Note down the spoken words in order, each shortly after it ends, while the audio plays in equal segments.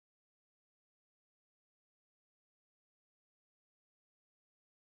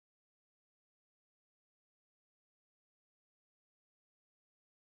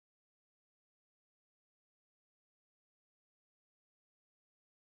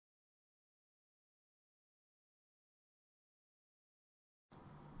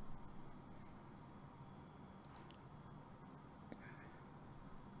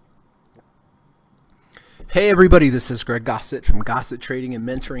Hey everybody, this is Greg Gossett from Gossett Trading and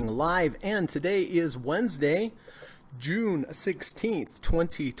Mentoring Live, and today is Wednesday, June 16th,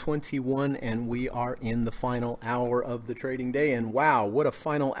 2021, and we are in the final hour of the trading day. And wow, what a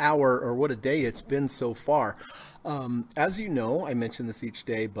final hour, or what a day it's been so far. As you know, I mention this each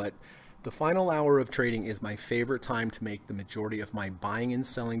day, but the final hour of trading is my favorite time to make the majority of my buying and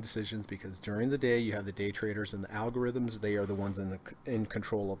selling decisions, because during the day you have the day traders and the algorithms. They are the ones in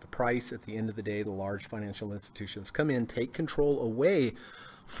control of the price. At the end of the day, the large financial institutions come in, take control away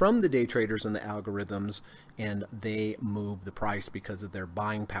from the day traders and the algorithms, and they move the price because of their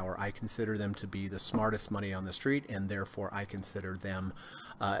buying power. I consider them to be the smartest money on the street, and therefore I consider them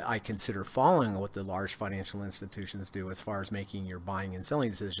I consider following what the large financial institutions do as far as making your buying and selling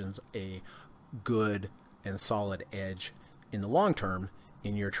decisions a good and solid edge in the long term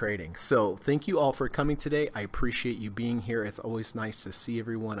in your trading. So thank you all for coming today. I appreciate you being here. It's always nice to see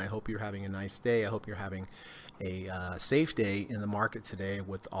everyone. I hope you're having a nice day. I hope you're having a safe day in the market today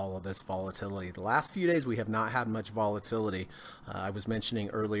with all of this volatility. The last few days we have not had much volatility. I was mentioning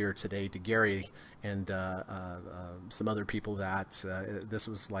earlier today to Gary and some other people that this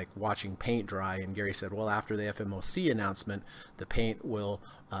was like watching paint dry, and Gary said, well, after the FMOC announcement, the paint will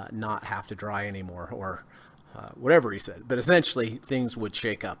not have to dry anymore, or whatever he said, but essentially things would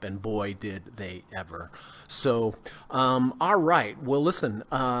shake up, and boy did they ever. So all right, well listen,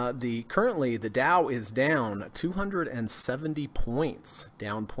 currently the Dow is down 270 points,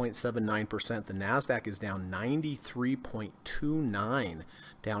 down 0.79%. The Nasdaq is down 93.29,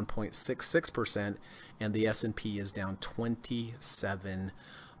 down 0.66%, and the S&P is down 27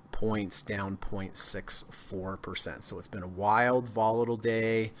 points, down 0.64%. So it's been a wild, volatile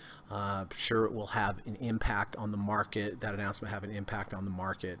day. Sure, it will have an impact on the market. That announcement have an impact on the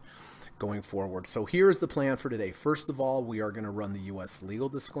market going forward. So here's the plan for today. First of all, we are going to run the U.S. legal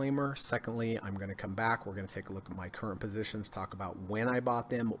disclaimer. Secondly, I'm going to come back. We're going to take a look at my current positions, talk about when I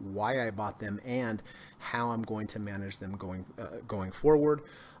bought them, why I bought them, and how I'm going to manage them going forward.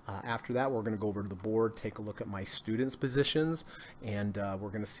 After that, we're going to go over to the board, take a look at my students' positions, and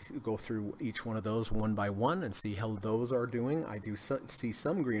we're going to go through each one of those one by one and see how those are doing. I do see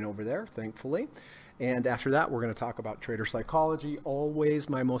some green over there, thankfully. And after that, we're going to talk about trader psychology, always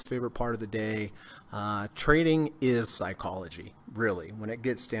my most favorite part of the day. Trading is psychology, really, when it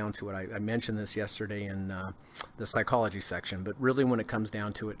gets down to it. I mentioned this yesterday in the psychology section, but really when it comes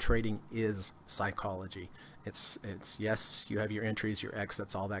down to it, trading is psychology. It's yes, you have your entries, your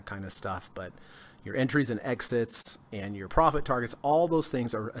exits, all that kind of stuff, but your entries and exits and your profit targets, all those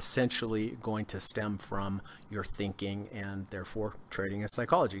things are essentially going to stem from your thinking, and therefore trading is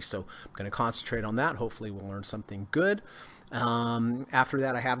psychology. So I'm going to concentrate on that. Hopefully we'll learn something good. After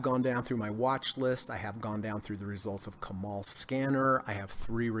that, I have gone down through my watch list. I have gone down through the results of Kamal Scanner. I have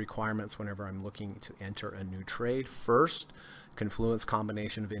 3 requirements whenever I'm looking to enter a new trade. First, confluence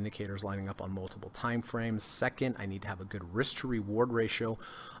combination of indicators lining up on multiple time frames. Second, I need to have a good risk to reward ratio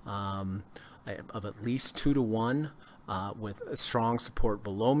of at least 2 to 1 with strong support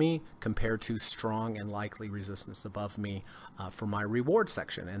below me compared to strong and likely resistance above me for my reward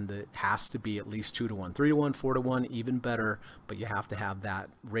section. And it has to be at least 2 to 1, 3 to 1, 4 to 1, even better, but you have to have that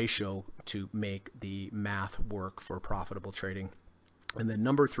ratio to make the math work for profitable trading. And then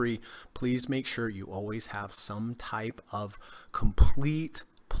number 3, please make sure you always have some type of complete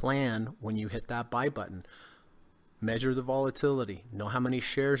plan when you hit that buy button. Measure the volatility. Know how many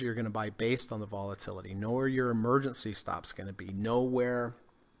shares you're going to buy based on the volatility. Know where your emergency stop's going to be. Know where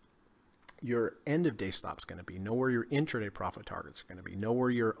your end of day stop's going to be. Know where your intraday profit targets are going to be. Know where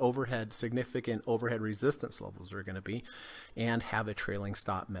your significant overhead resistance levels are going to be, and have a trailing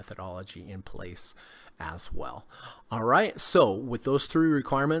stop methodology in place as well. All right, so with those 3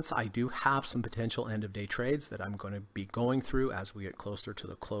 requirements, I do have some potential end of day trades that I'm going to be going through as we get closer to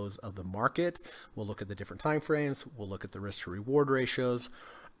the close of the market. We'll look at the different time frames. We'll look at the risk to reward ratios,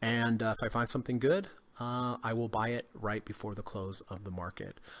 and if I find something good, I will buy it right before the close of the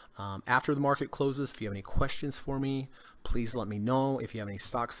market. After the market closes, if you have any questions for me, please let me know. If you have any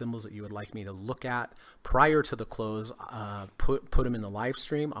stock symbols that you would like me to look at prior to the close, put them in the live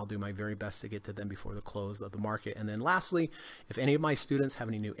stream. I'll do my very best to get to them before the close of the market. And then lastly, if any of my students have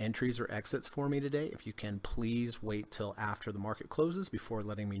any new entries or exits for me today, if you can please wait till after the market closes before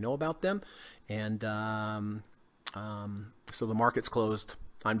letting me know about them. And so the market's closed,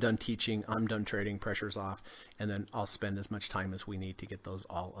 I'm done teaching, I'm done trading, pressure's off, and then I'll spend as much time as we need to get those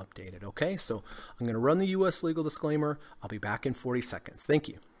all updated. Okay, so I'm going to run the U.S. legal disclaimer. I'll be back in 40 seconds. Thank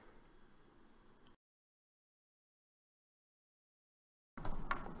you.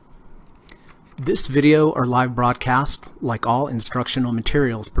 This video or live broadcast, like all instructional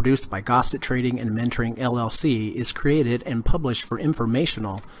materials produced by Gossett Trading and Mentoring LLC, is created and published for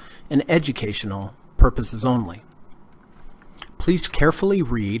informational and educational purposes only. Please carefully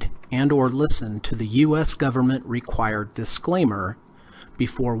read and/or listen to the U.S. government required disclaimer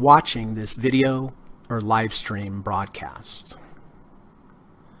before watching this video or live stream broadcast.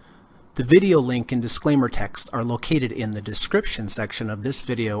 The video link and disclaimer text are located in the description section of this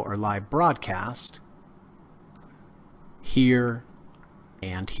video or live broadcast, here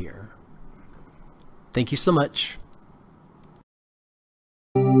and here. Thank you so much.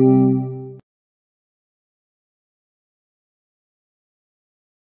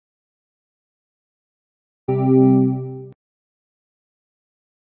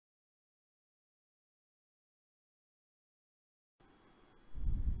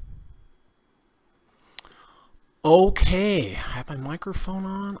 Okay, I have my microphone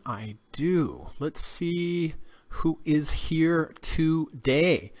on. I do. Let's see who is here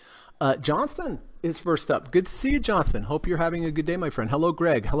today. Johnson is first up. Good to see you, Johnson. Hope you're having a good day, my friend. Hello,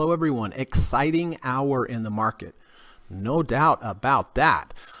 Greg. Hello, everyone. Exciting hour in the market. No doubt about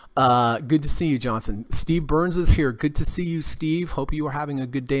that. Good to see you, Johnson. Steve Burns is here. Good to see you, Steve. Hope you are having a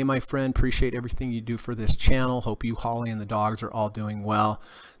good day, my friend. Appreciate everything you do for this channel. Hope you, Holly, and the dogs are all doing well.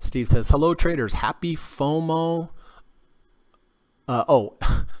 Steve says, hello, traders. Happy FOMO.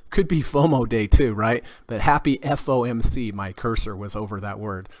 Could be FOMO day too, right? But happy FOMC. My cursor was over that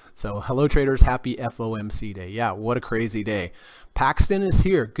word. So hello, traders. Happy FOMC day. Yeah, what a crazy day. Paxton is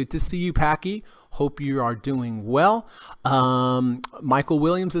here. Good to see you, Packy. Hope you are doing well. Michael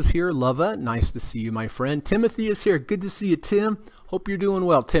Williams is here. Lova, nice to see you, my friend. Timothy is here. Good to see you, Tim. Hope you're doing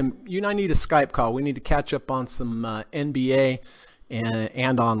well. Tim, you and I need a Skype call. We need to catch up on some NBA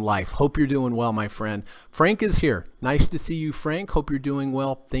and on life. Hope you're doing well, my friend. Frank is here. Nice to see you, Frank. Hope you're doing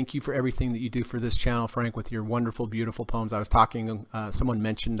well. Thank you for everything that you do for this channel, Frank, with your wonderful, beautiful poems. I was talking, someone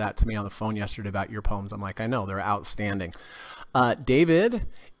mentioned that to me on the phone yesterday about your poems. I'm like, I know, they're outstanding. David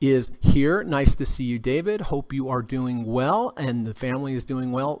is here. Nice to see you, David. Hope you are doing well and the family is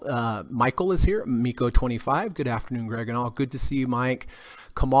doing well. Michael is here. Miko25. Good afternoon, Greg and all. Good to see you, Mike.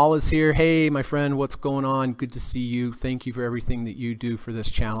 Kamal is here. Hey, my friend, what's going on? Good to see you. Thank you for everything that you do for this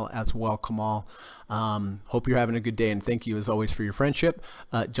channel as well, Kamal. Hope you're having a good day, and thank you as always for your friendship.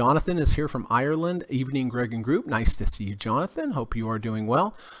 Jonathan is here from Ireland. Evening, Greg and group. Nice to see you, Jonathan. Hope you are doing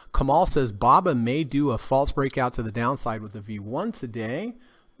well. Kamal says Baba may do a false breakout to the downside with the V1 today.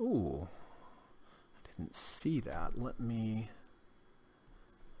 Ooh, I didn't see that. Let me,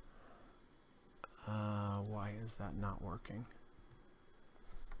 why is that not working?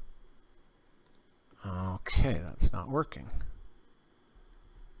 Okay, that's not working.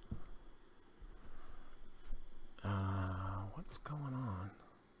 What's going on?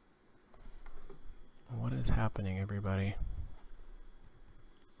 What is happening, everybody?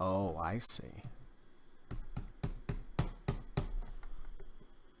 Oh, I see.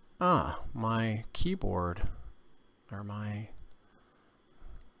 My keyboard, or my,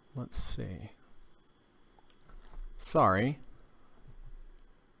 let's see. Sorry.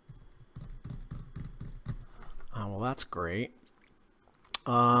 Well, that's great.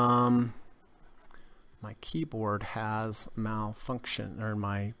 My keyboard has malfunction, or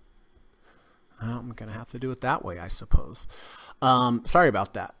my, I'm gonna have to do it that way, I suppose. Sorry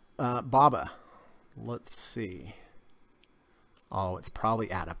about that. Baba, let's see. Oh, it's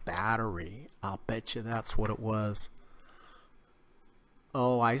probably out of battery. I'll bet you that's what it was.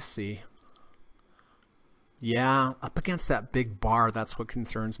 Oh, I see. Yeah, up against that big bar, that's what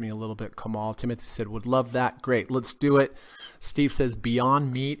concerns me a little bit. Kamal, Timothy said, would love that. Great, let's do it. Steve says,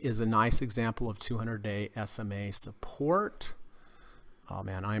 Beyond Meat is a nice example of 200-day SMA support. Oh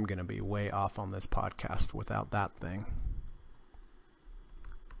man, I'm going to be way off on this podcast without that thing.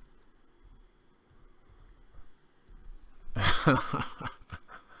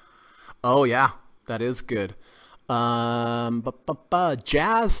 Oh yeah, that is good. Jazz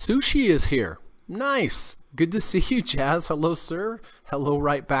Sushi is here. Nice. Good to see you, Jazz. Hello, sir. Hello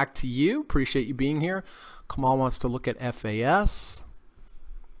right back to you. Appreciate you being here. Kamal wants to look at FAS.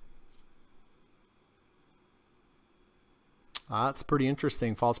 That's pretty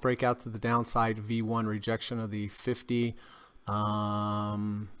interesting. False breakout to the downside. V1 rejection of the 50.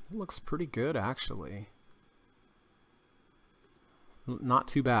 It looks pretty good, actually. Not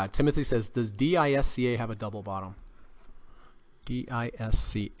too bad. Timothy says, does DISCA have a double bottom?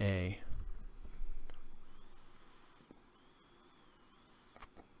 DISCA.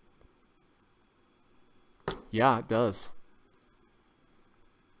 Yeah, it does.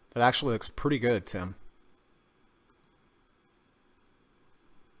 That actually looks pretty good, Tim.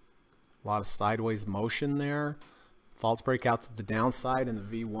 A lot of sideways motion there. False breakout to the downside in the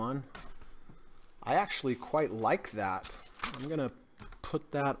V1. I actually quite like that. I'm going to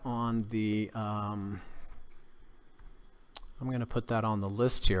put that on the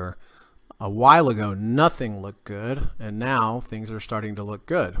list here. A while ago, nothing looked good, and now things are starting to look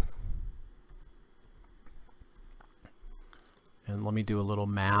good. And let me do a little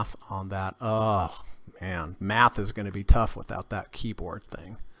math on that. Oh, man, math is going to be tough without that keyboard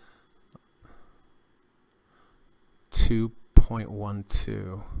thing.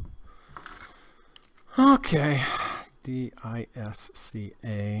 2.12. Okay,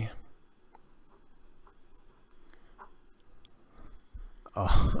 DISCA.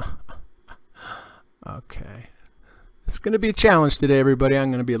 Oh, okay. It's going to be a challenge today, everybody.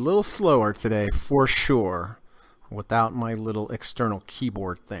 I'm going to be a little slower today for sure without my little external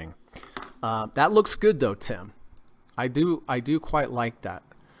keyboard thing. That looks good though, Tim. I do quite like that.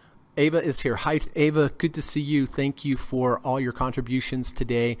 Ava is here. Hi, Ava. Good to see you. Thank you for all your contributions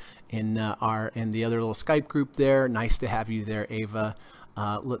today in the other little Skype group there. Nice to have you there, Ava.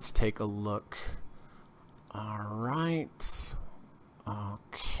 Let's take a look. All right.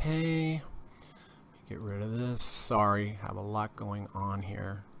 Okay. Get rid of this. Sorry, have a lot going on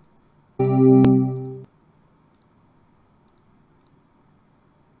here.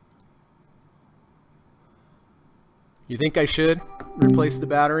 You think I should replace the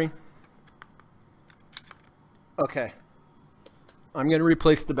battery? Okay. I'm going to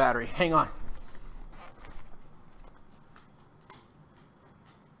replace the battery. Hang on.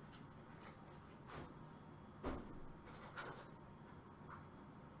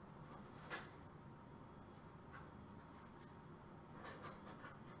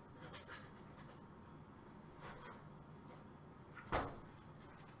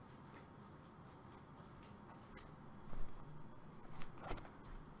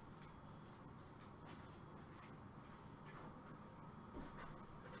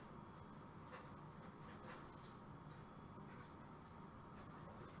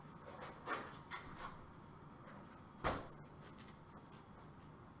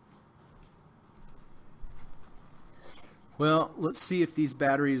 Well, let's see if these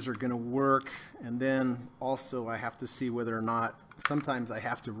batteries are going to work, and then also I have to see whether or not, sometimes I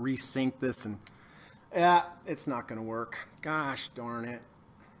have to resync this, and yeah, it's not going to work. Gosh darn it.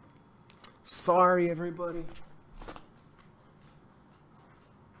 Sorry, everybody.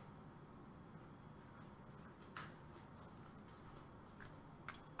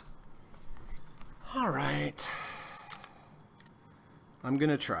 All right. I'm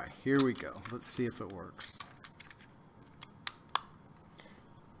going to try. Here we go. Let's see if it works.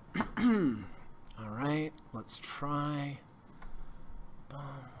 All right, let's try. Boom.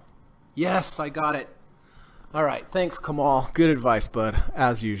 Yes, I got it. All right, thanks, Kamal. Good advice, bud.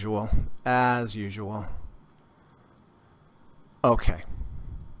 As usual. As usual. Okay.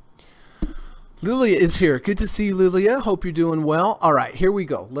 Lilia is here. Good to see you, Lilia. Hope you're doing well. All right, here we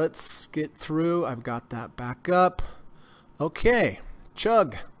go. Let's get through. I've got that back up. Okay,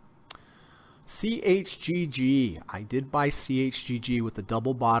 chug. CHGG. I did buy CHGG with the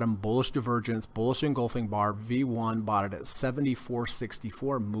double bottom, bullish divergence, bullish engulfing bar. V1 bought it at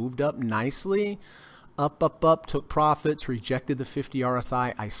 74.64. Moved up nicely. Up, up, up. Took profits. Rejected the 50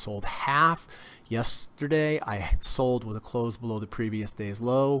 RSI. I sold half. Yesterday, I sold with a close below the previous day's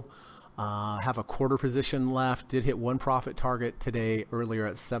low. Have a quarter position left. Did hit one profit target today earlier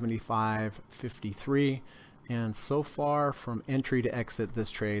at 75.53. And so far from entry to exit, this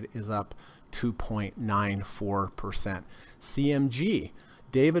trade is up 2.94%. CMG,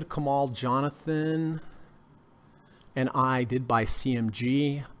 David, Kamal, Jonathan, and I did buy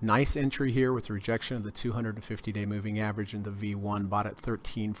CMG. Nice entry here with rejection of the 250-day moving average in the V1. Bought at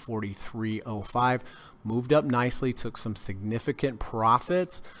 1343.05. Moved up nicely, took some significant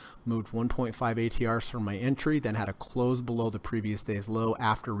profits. Moved 1.5 ATRs from my entry, then had a close below the previous day's low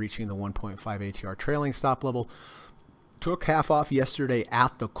after reaching the 1.5 ATR trailing stop level. Took half off yesterday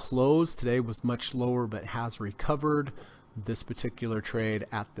at the close. Today was much lower, but has recovered. This particular trade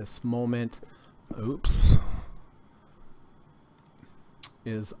at this moment, oops,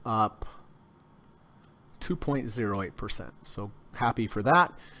 is up 2.08%. So happy for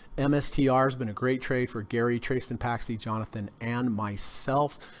that. MSTR has been a great trade for Gary, Trayston, Paxi, Jonathan, and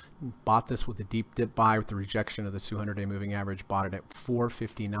myself. Bought this with a deep dip buy with the rejection of the 200-day moving average. Bought it at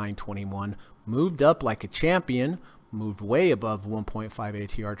 459.21. Moved up like a champion. moved way above 1.5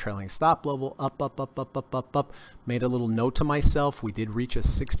 ATR trailing stop level, up. Made a little note to myself. We did reach a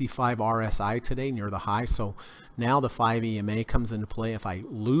 65 RSI today near the high. So now the 5 EMA comes into play. If I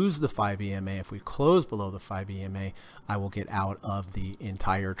lose the 5 EMA, if we close below the 5 EMA, I will get out of the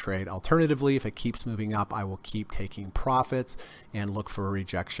entire trade. Alternatively, if it keeps moving up, I will keep taking profits and look for a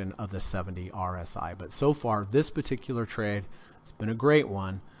rejection of the 70 RSI. But so far, this particular trade, it's been a great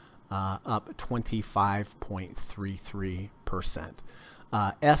one. Up 25.33%.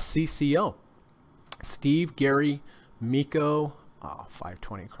 SCCO, Steve, Gary, Miko,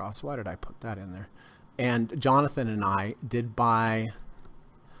 520 cross. Why did I put that in there? And Jonathan and I did buy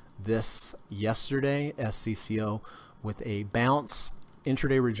this yesterday, SCCO, with a bounce,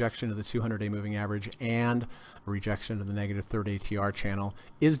 intraday rejection of the 200-day moving average, and a rejection of the negative third ATR channel.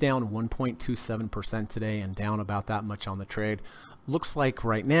 Is down 1.27% today and down about that much on the trade. Looks like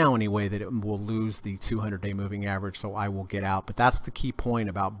right now anyway that it will lose the 200-day moving average, so I will get out. But that's the key point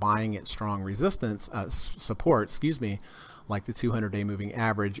about buying at strong resistance support, excuse me, like the 200-day moving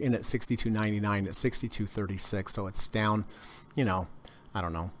average in at 62.99 at 62.36. So it's down, you know, I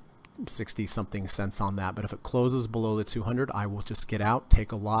don't know, 60 something cents on that. But if it closes below the 200, I will just get out,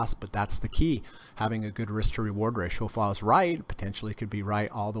 take a loss. But that's the key, having a good risk to reward ratio. If I was right, potentially could be right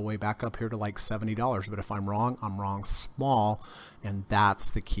all the way back up here to like $70. But if I'm wrong small, and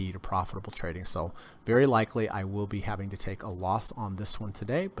that's the key to profitable trading. So very likely I will be having to take a loss on this one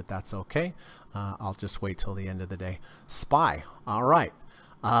today, but that's okay. I'll just wait till the end of the day. SPY, all right.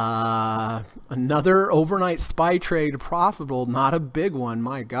 Another overnight SPY trade profitable, not a big one,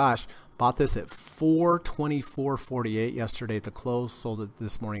 my gosh. Bought this at 424.48 yesterday at the close, sold it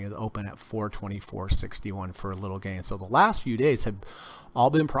this morning at the open at 424.61 for a little gain. So the last few days have all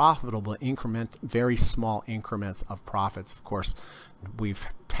been profitable, very small increments of profits. Of course, we've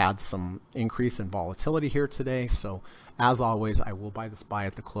had some increase in volatility here today. So as always, I will buy the SPY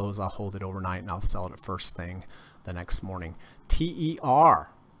at the close. I'll hold it overnight and I'll sell it at first thing the next morning. TER.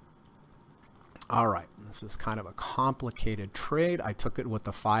 All right, this is kind of a complicated trade. I took it with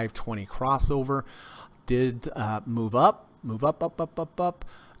the 520 crossover. Did move up.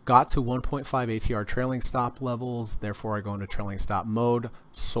 Got to 1.5 ATR trailing stop levels. Therefore, I go into trailing stop mode.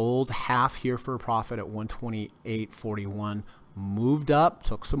 Sold half here for a profit at 128.41. Moved up,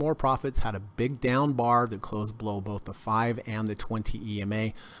 took some more profits, had a big down bar that closed below both the 5 and the 20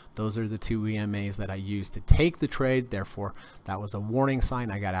 EMA. Those are the two EMAs that I used to take the trade. Therefore, that was a warning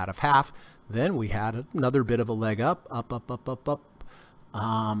sign. I got out of half. Then we had another bit of a leg up.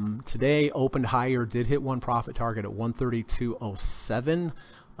 Today opened higher, did hit one profit target at 132.07,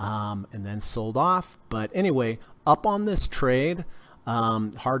 and then sold off. But anyway, up on this trade.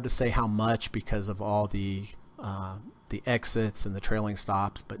 Hard to say how much because of all the exits and the trailing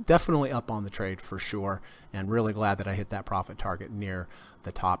stops, but definitely up on the trade for sure, and really glad that I hit that profit target near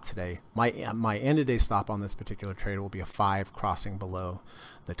the top today. My end of day stop on this particular trade will be a 5 crossing below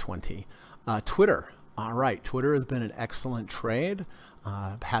the 20. Twitter. All right, Twitter has been an excellent trade.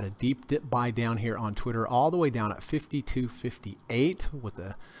 Had a deep dip buy down here on Twitter, all the way down at 52.58 with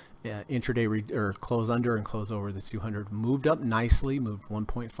the intraday or close under and close over the 200. Moved up nicely, moved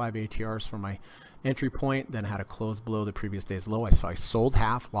 1.5 ATRs from my entry point, then had a close below the previous day's low. I sold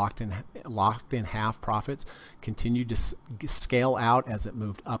half, locked in half profits, continued to scale out as it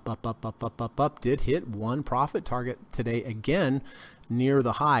moved up. Did hit one profit target today again near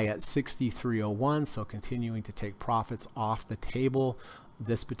the high at 63.01, so continuing to take profits off the table.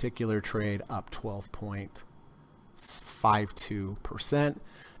 This particular trade up 12.52%.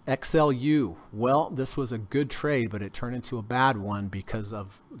 XLU, well, this was a good trade, but it turned into a bad one because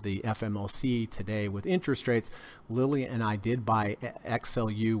of the FMOC today with interest rates. Lily and I did buy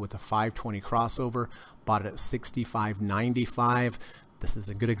XLU with a 520 crossover, bought it at 65.95. This is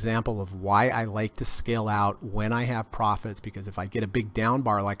a good example of why I like to scale out when I have profits, because if I get a big down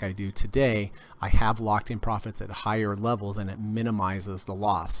bar like I do today, I have locked in profits at higher levels and it minimizes the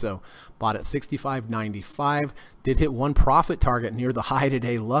loss. So bought at 65.95, did hit one profit target near the high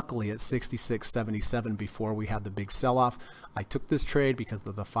today, luckily at 66.77 before we had the big sell-off. I took this trade because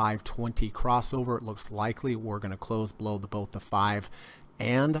of the 520 crossover. It looks likely we're going to close below both the 5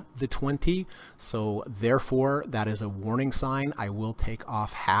 and the 20, so therefore that is a warning sign. I will take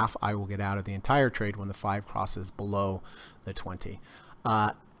off half. I will get out of the entire trade when the 5 crosses below the 20.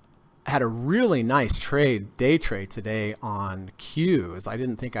 Had a really nice day trade today on Qs. I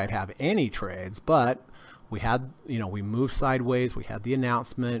didn't think I'd have any trades, but we had, we moved sideways. We had the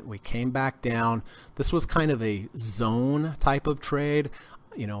announcement. We came back down. This was kind of a zone type of trade.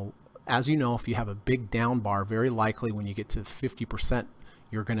 As you know, if you have a big down bar, very likely when you get to 50%,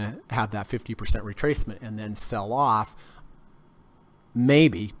 you're going to have that 50% retracement and then sell off.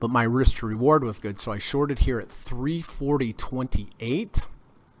 Maybe, but my risk to reward was good. So I shorted here at 340.28.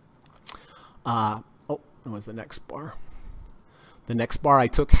 What was the next bar? The next bar, I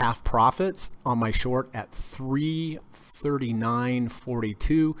took half profits on my short at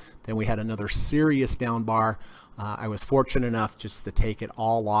 339.42. Then we had another serious down bar. I was fortunate enough just to take it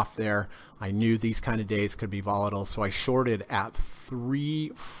all off there. I knew these kind of days could be volatile, so I shorted at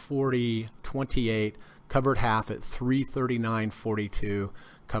 340.28, covered half at 339.42,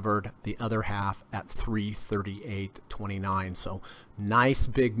 covered the other half at 338.29. So nice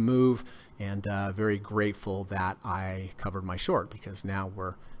big move, and very grateful that I covered my short, because now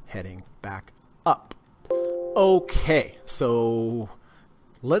we're heading back up. Okay, so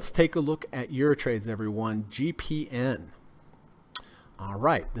let's take a look at your trades, everyone. GPN. All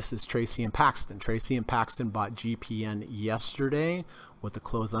right, this is Tracy and Paxton. Tracy and Paxton bought GPN yesterday with the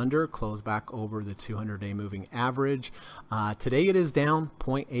close under, close back over the 200-day moving average. Today it is down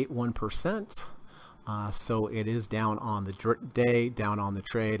 0.81%. So it is down on the day, down on the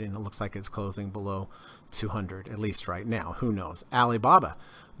trade, and it looks like it's closing below 200, at least right now. Who knows? Alibaba.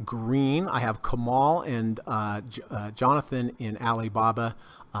 Green, I have Kamal and Jonathan in Alibaba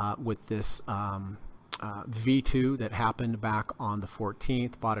with this V2 that happened back on the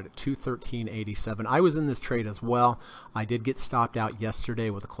 14th. Bought it at 213.87. I was in this trade as well. I did get stopped out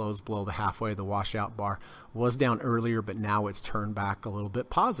yesterday with a close below the halfway of the washout bar. Was down earlier, but now it's turned back a little bit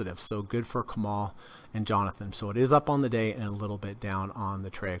positive. So good for Kamal and Jonathan. So it is up on the day and a little bit down on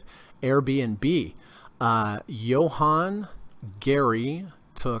the trade. Airbnb, Johan, Gary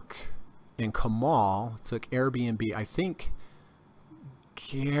took, and Kamal took Airbnb. I think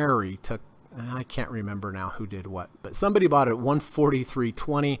Gary took, I can't remember now who did what, but somebody bought it at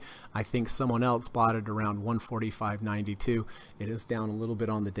 143.20. I think someone else bought it around 145.92. It is down a little bit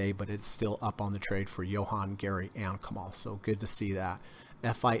on the day, but it's still up on the trade for Johan, Gary, and Kamal. So good to see that.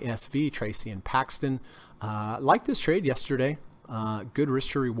 FISV, Tracy and Paxton. Liked this trade yesterday. Good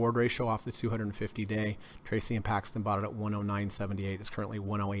risk to reward ratio off the 250-day. Tracy and Paxton bought it at 109.78. It's currently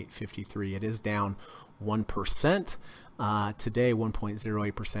 108.53. It is down 1%. Today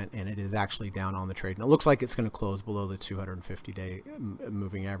 1.08%, and it is actually down on the trade, and it looks like it's going to close below the 250-day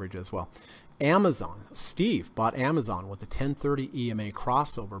moving average as well. Amazon, Steve bought Amazon with the 1030 EMA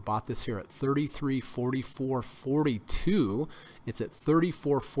crossover, bought this here at 33.44.42. It's at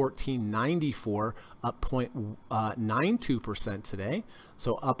 34.14.94, up 0.92% today,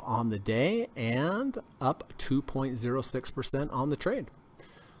 so up on the day and up 2.06% on the trade.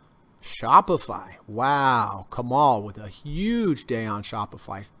 Shopify, wow, Kamal with a huge day on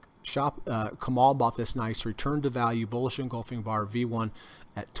Shopify. Kamal bought this nice return to value bullish engulfing bar V1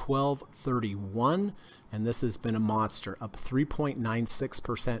 at 12.31, and this has been a monster, up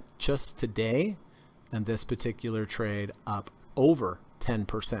 3.96% just today, and this particular trade up over 10%,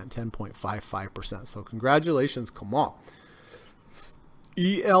 10.55%. So congratulations, Kamal.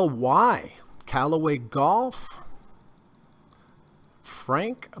 ELY, Callaway Golf.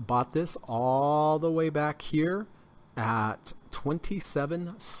 Frank bought this all the way back here at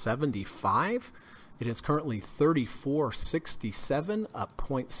 27.75. It is currently 34.67, up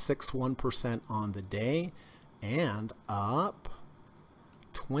 0.61% on the day, and up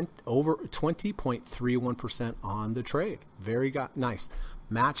over 20.31% on the trade. Very nice.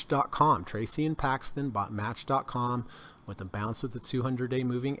 Match.com. Tracy and Paxton bought Match.com with a bounce of the 200-day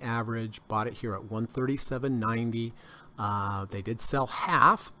moving average. Bought it here at 137.90. They did sell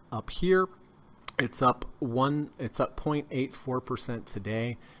half up here. It's up 0.84%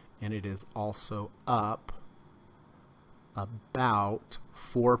 today, and it is also up about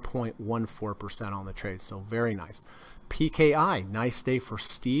 4.14% on the trade. So very nice. PKI, nice day for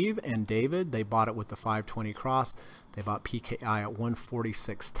Steve and David. They bought it with the 520 cross. They bought PKI at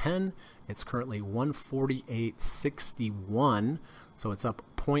 146.10. It's currently 148.61. So it's up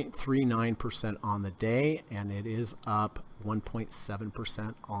 0.39% on the day, and it is up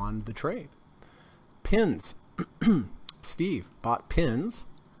 1.7% on the trade. Pins. Steve bought pins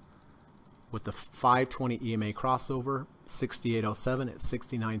with the 520 EMA crossover, 68.07 at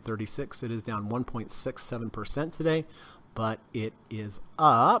 69.36. It is down 1.67% today, but it is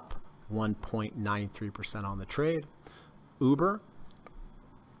up 1.93% on the trade. Uber.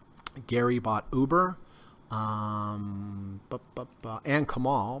 Gary bought Uber. And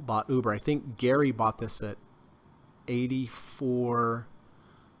Kamal bought Uber. I think Gary bought this at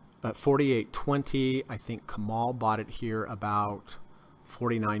 48.20. I think Kamal bought it here about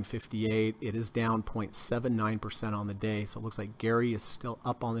 49.58. It is down 0.79% on the day, so it looks like Gary is still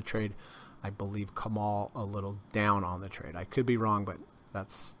up on the trade. I believe Kamal a little down on the trade. I could be wrong, but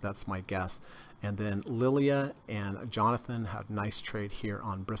That's my guess. And then Lilia and Jonathan had a nice trade here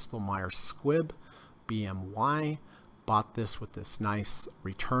on Bristol Myers Squibb, BMY. Bought this with this nice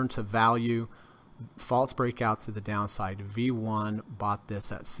return to value. False breakout to the downside. V1 bought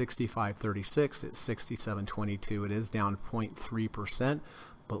this at 65.36. It's 67.22. It is down 0.3%,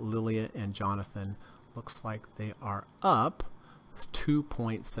 but Lilia and Jonathan looks like they are up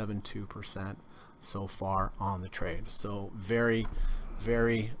 2.72% so far on the trade. So very,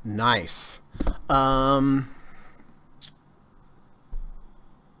 very nice.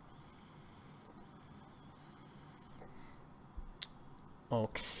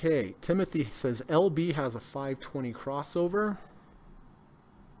 Okay, Timothy says LB has a 520 crossover.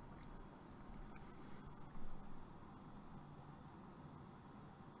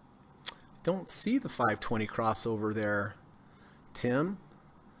 Don't see the 520 crossover there, Tim.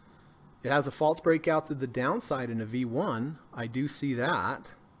 It has a false breakout to the downside in a V1. I do see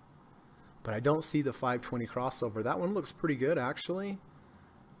that, but I don't see the 520 crossover. That one looks pretty good, actually.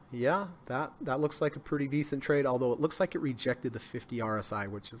 Yeah, that looks like a pretty decent trade, although it looks like it rejected the 50 RSI,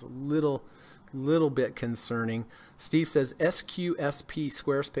 which is a little bit concerning. Steve says SQSP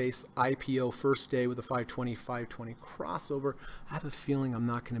Squarespace IPO first day with a 520 crossover. I have a feeling I'm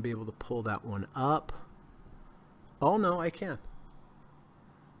not going to be able to pull that one up. Oh no, I can.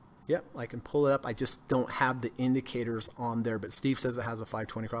 Yep, I can pull it up. I just don't have the indicators on there, but Steve says it has a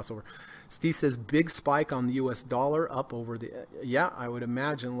 520 crossover. Steve says big spike on the US dollar up over the, yeah, I would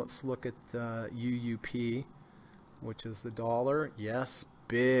imagine. Let's look at UUP, which is the dollar. Yes,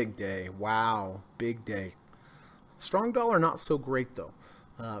 big day. Wow, big day. Strong dollar, not so great though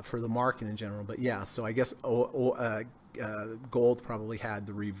for the market in general, but yeah, so I guess gold probably had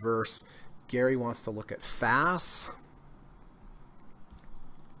the reverse. Gary wants to look at FAS.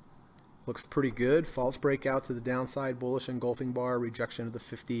 Looks pretty good. False breakout to the downside, bullish engulfing bar, rejection of the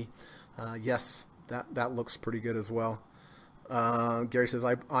 50. Yes, that looks pretty good as well. Gary says,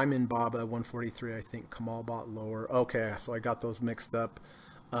 I'm in BABA 143. I think Kamal bought lower. Okay, so I got those mixed up.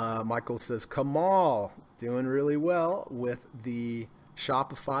 Michael says, Kamal doing really well with the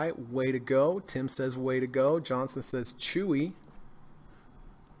Shopify. Way to go. Tim says, way to go. Johnson says, Chewy.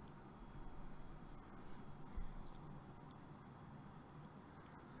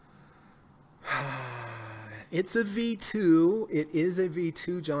 It's a V2. It is a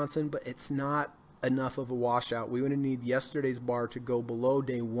V2, Johnson, but it's not enough of a washout. We would need yesterday's bar to go below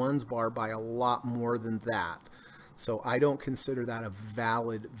day one's bar by a lot more than that. So I don't consider that a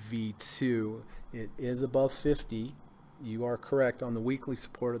valid V2. It is above 50. You are correct on the weekly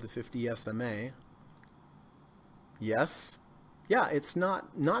support of the 50 SMA. Yes. Yeah, it's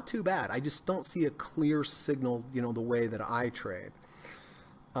not too bad. I just don't see a clear signal, you know, the way that I trade.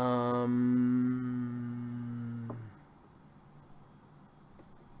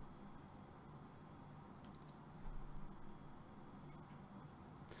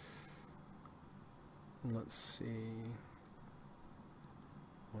 Let's see.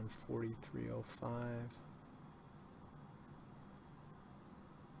 143.05.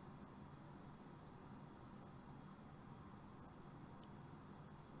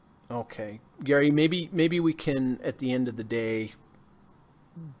 Okay, Gary, maybe we can at the end of the day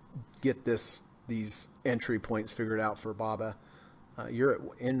get these entry points figured out for BABA. You're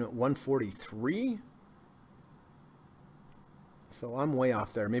in 143, so I'm way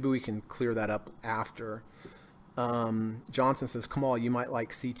off there. Maybe we can clear that up after. Johnson says, Kamal, you might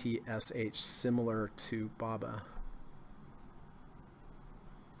like CTSH similar to BABA.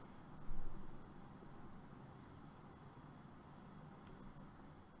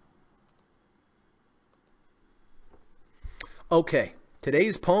 Okay,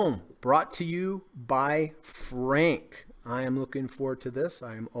 today's poem brought to you by Frank. I am looking forward to this.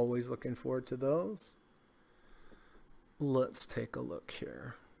 I am always looking forward to those. Let's take a look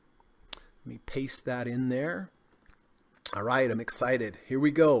here. Let me paste that in there. All right, I'm excited. Here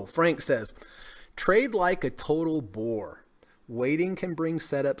we go. Frank says, trade like a total bore. Waiting can bring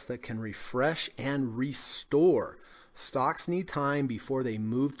setups that can refresh and restore. Stocks need time before they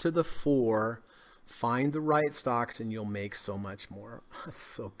move to the fore. Find the right stocks and you'll make so much more. That's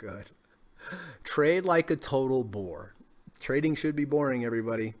so good. Trade like a total bore. Trading should be boring,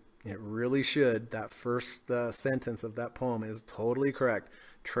 everybody. It really should. That first sentence of that poem is totally correct.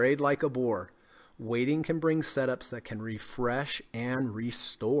 Trade like a bore. Waiting can bring setups that can refresh and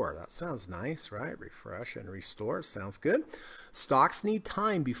restore. That sounds nice, right? Refresh and restore. Sounds good. Stocks need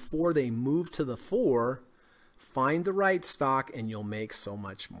time before they move to the fore. Find the right stock and you'll make so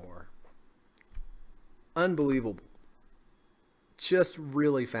much more. Unbelievable. Just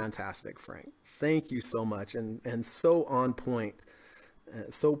really fantastic, Frank. Thank you so much, and so on point.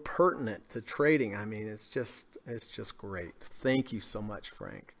 so pertinent to trading. I mean, it's just great. Thank you so much,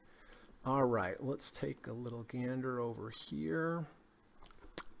 Frank. All right, let's take a little gander over here.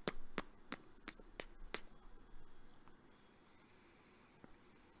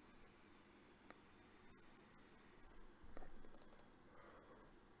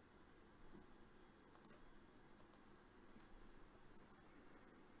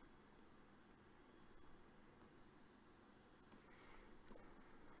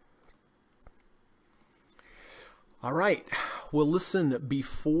 All right. Well, listen,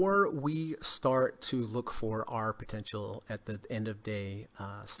 before we start to look for our potential at the end of day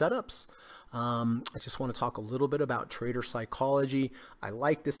setups, I just want to talk a little bit about trader psychology. I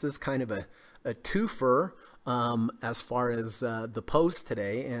like this is kind of a twofer as far as the post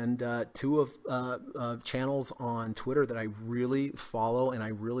today, and two of channels on Twitter that I really follow and I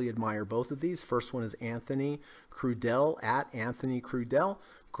really admire both of these. First one is Anthony Crudell, at Anthony Crudell.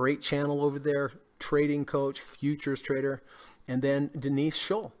 Great channel over there. Trading coach, futures trader, and then Denise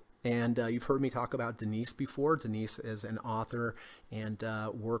Scholl. And you've heard me talk about Denise before. Denise is an author and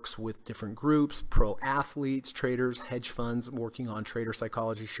works with different groups, pro athletes, traders, hedge funds, working on trader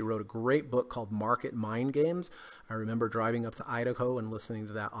psychology. She wrote a great book called Market Mind Games. I remember driving up to Idaho and listening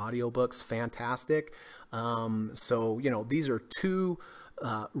to that audiobooks. Fantastic. So, you know, these are two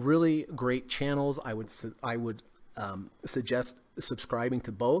really great channels. I would suggest subscribing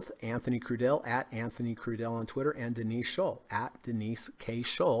to both. Anthony Crudell, at Anthony Crudell on Twitter, and Denise Scholl, at Denise K.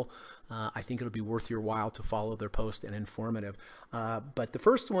 Scholl. I think it'll be worth your while to follow their post and informative. But the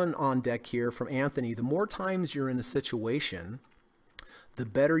first one on deck here from Anthony: the more times you're in a situation, the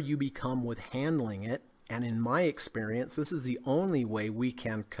better you become with handling it. And in my experience, this is the only way we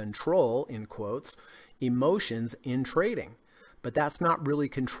can control, in quotes, emotions in trading. But that's not really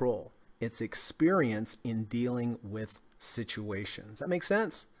control. It's experience in dealing with situations. That makes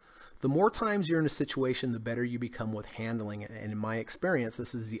sense? The more times you're in a situation, the better you become with handling it. And in my experience,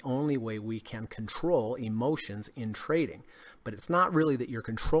 this is the only way we can control emotions in trading. But it's not really that you're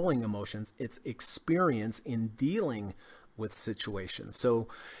controlling emotions, it's experience in dealing with situations. So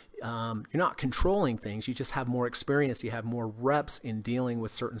you're not controlling things, you just have more experience, you have more reps in dealing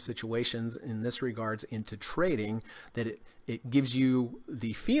with certain situations in this regards into trading, that it gives you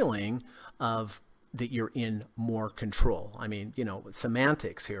the feeling of that you're in more control. I mean, you know,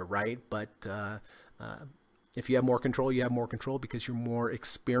 semantics here, right? But if you have more control, you have more control because you're more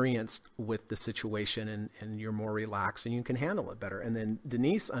experienced with the situation and you're more relaxed and you can handle it better. And then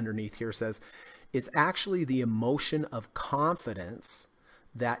Denise underneath here says, it's actually the emotion of confidence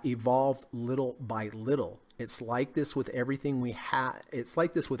that evolved little by little. It's like this with everything we have. It's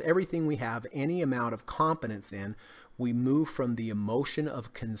like this with everything we have any amount of confidence in. We move from the emotion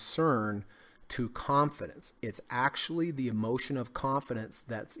of concern to confidence. It's actually the emotion of confidence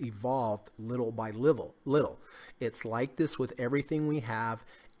that's evolved little by little. It's like this with everything we have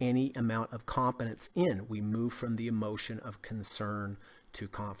any amount of confidence in. We move from the emotion of concern to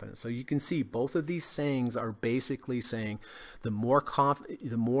confidence. So you can see both of these sayings are basically saying the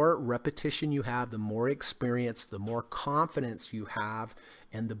more repetition you have, the more experience, the more confidence you have,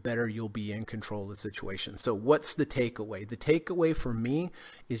 and the better you'll be in control of the situation. So what's the takeaway? The takeaway for me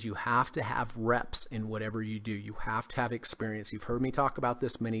is you have to have reps in whatever you do. You have to have experience. You've heard me talk about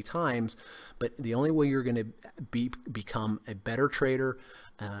this many times, but the only way you're going to become a better trader,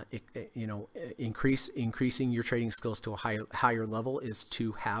 increasing your trading skills to a higher level, is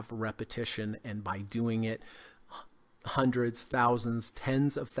to have repetition. And by doing it hundreds, thousands,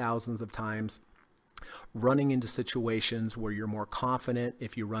 tens of thousands of times, running into situations where you're more confident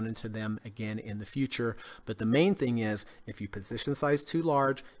if you run into them again in the future. But the main thing is, if you position size too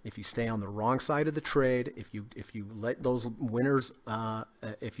large, if you stay on the wrong side of the trade, if you let those winners,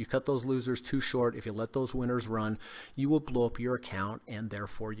 if you cut those losers too short, if you let those winners run, you will blow up your account, and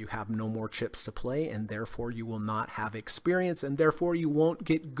therefore you have no more chips to play, and therefore you will not have experience, and therefore you won't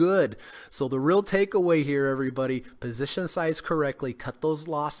get good. So the real takeaway here, everybody, position size correctly, cut those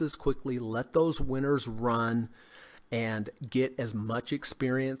losses quickly, let those winners run, and get as much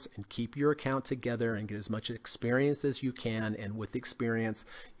experience and keep your account together and get as much experience as you can. And with experience,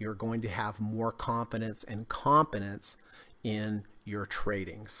 you're going to have more confidence and competence in your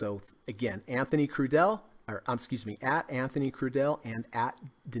trading. So again, Anthony Crudell, or excuse me, at Anthony Crudell and at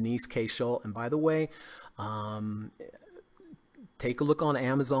Denise K. Scholl. And by the way, take a look on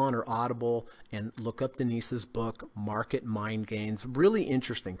Amazon or Audible and look up Denise's book, Market Mind Games. Really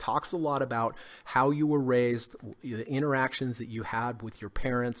interesting. Talks a lot about how you were raised, the interactions that you had with your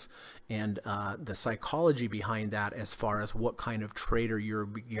parents, and the psychology behind that as far as what kind of trader you're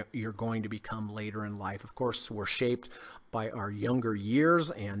going to become later in life. Of course, we're shaped by our younger years,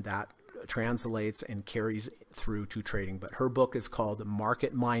 and that translates and carries through to trading. But her book is called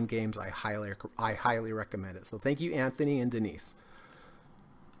Market Mind Games. I highly recommend it. So thank you, Anthony and Denise.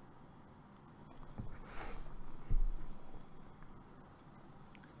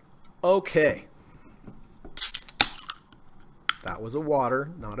 Okay. That was a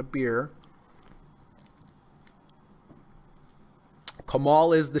water, not a beer.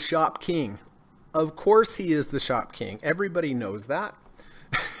 Kamal is the shop king. Of course he is the shop king. Everybody knows that.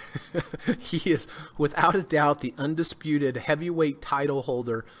 He is, without a doubt, the undisputed heavyweight title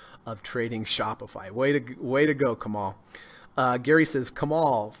holder of trading Shopify. Way to go, Kamal. Gary says,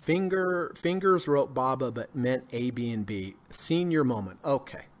 Kamal, fingers wrote Baba but meant A, B, and B. Senior moment.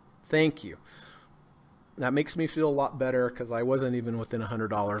 Okay, thank you. That makes me feel a lot better because I wasn't even within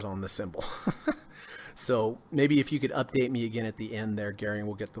 $100 on the symbol. So maybe if you could update me again at the end there, Gary, and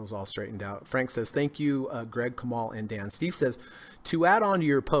we'll get those all straightened out. Frank says, thank you, Greg, Kamal, and Dan. Steve says, to add on to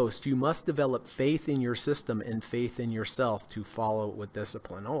your post, you must develop faith in your system and faith in yourself to follow with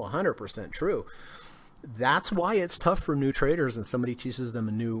discipline. Oh, 100% true. That's why it's tough for new traders and somebody teaches them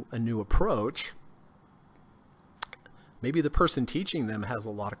a new approach. Maybe the person teaching them has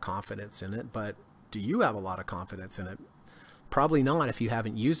a lot of confidence in it, but do you have a lot of confidence in it? Probably not if you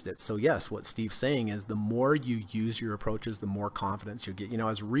haven't used it. So yes, what Steve's saying is the more you use your approaches, the more confidence you get. You know, I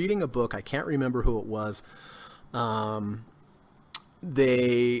was reading a book, I can't remember who it was.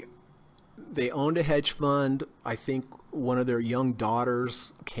 They owned a hedge fund. I think one of their young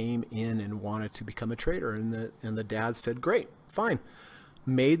daughters came in and wanted to become a trader, and the dad said, great, fine.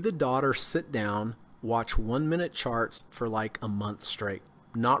 Made the daughter sit down, watch 1 minute charts for like a month straight.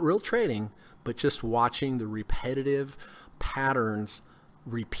 Not real trading, but just watching the repetitive patterns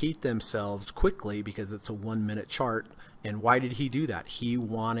repeat themselves quickly because it's a 1 minute chart. And why did he do that? He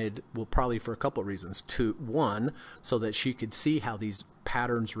wanted, well, probably for a couple of reasons. One, so that she could see how these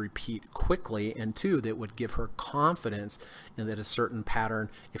patterns repeat quickly, and two, that would give her confidence in that a certain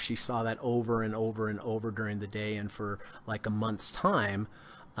pattern, if she saw that over and over and over during the day and for like a month's time,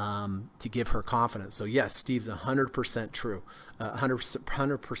 to give her confidence. So yes, Steve's 100% true,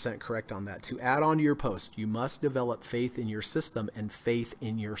 100% correct on that. To add on to your post, you must develop faith in your system and faith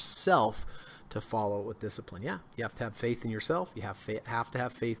in yourself to follow with discipline. Yeah, you have to have faith in yourself. You have to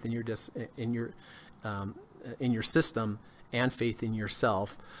have faith in your system and faith in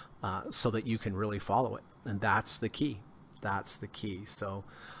yourself, so that you can really follow it. And that's the key. That's the key. So,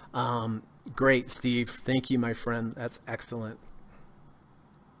 great, Steve. Thank you, my friend. That's excellent.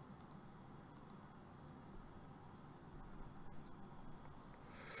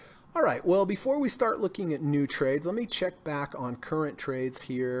 All right, well, before we start looking at new trades, let me check back on current trades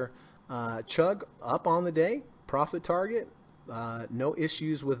here. Chug up on the day, profit target, no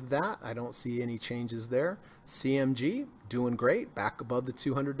issues with that. I don't see any changes there. CMG doing great, back above the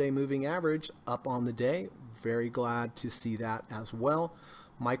 200-day moving average, up on the day. Very glad to see that as well.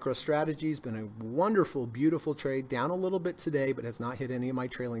 MicroStrategy has been a wonderful, beautiful trade, down a little bit today, but has not hit any of my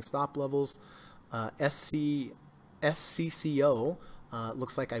trailing stop levels. SCCO.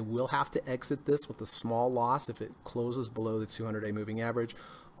 Looks like I will have to exit this with a small loss if it closes below the 200-day moving average.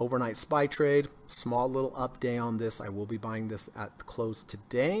 Overnight SPY trade, small little up day on this. I will be buying this at the close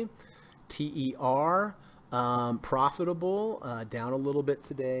today. TER, profitable, down a little bit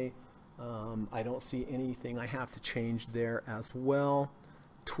today. I don't see anything I have to change there as well.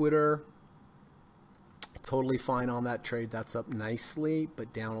 Twitter, totally fine on that trade. That's up nicely,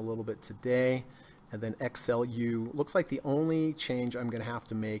 but down a little bit today. And then XLU, looks like the only change I'm going to have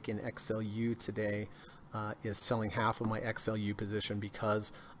to make in XLU today is selling half of my XLU position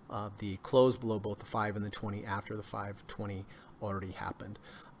because of the close below both the 5 and the 20 after the 520 already happened.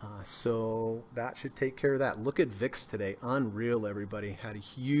 So that should take care of that. Look at VIX today. Unreal, everybody. Had a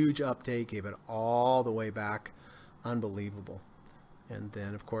huge update, gave it all the way back. Unbelievable. And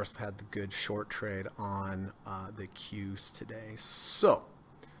then, of course, had the good short trade on the Qs today. So,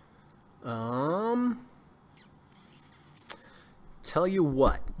 tell you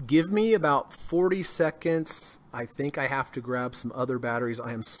what, give me about 40 seconds. I think I have to grab some other batteries.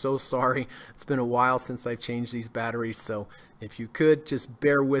 I am so sorry. It's been a while since I've changed these batteries. So if you could just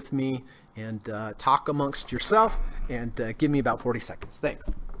bear with me and talk amongst yourself and give me about 40 seconds.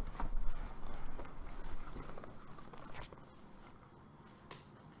 Thanks.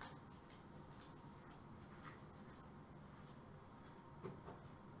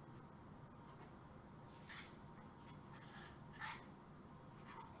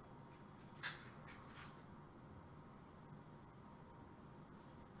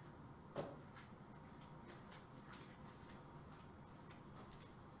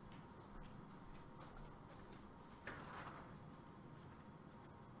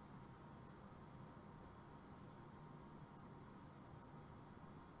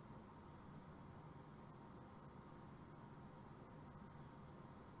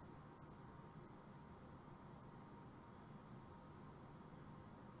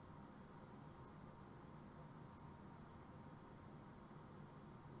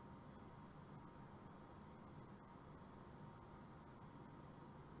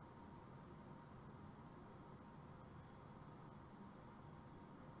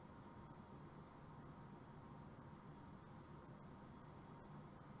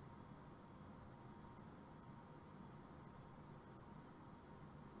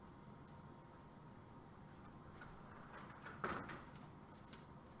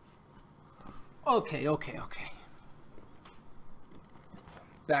 Okay.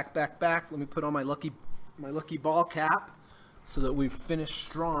 Back. Let me put on my lucky ball cap so that we finish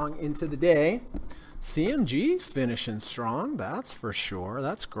strong into the day. CMG finishing strong, that's for sure.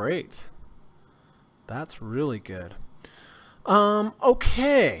 That's great. That's really good.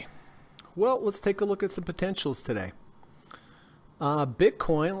 Okay. Well, let's take a look at some potentials today.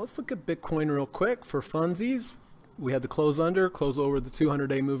 Bitcoin, let's look at Bitcoin real quick for funsies. We had the close over the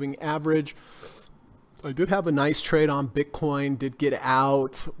 200-day moving average. I did have a nice trade on Bitcoin, did get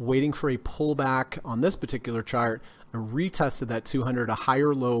out, waiting for a pullback on this particular chart. I retested that 200, a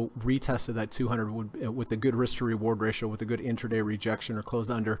higher low, retested that 200 with a good risk to reward ratio, with a good intraday rejection or close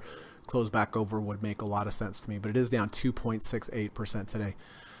under, close back over would make a lot of sense to me, but it is down 2.68% today.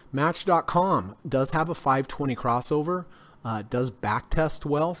 Match.com does have a 520 crossover, does backtest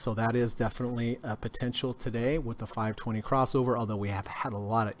well, so that is definitely a potential today with the 520 crossover, although we have had a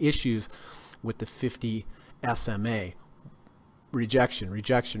lot of issues with the 50 SMA. Rejection.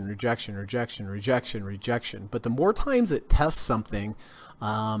 But the more times it tests something,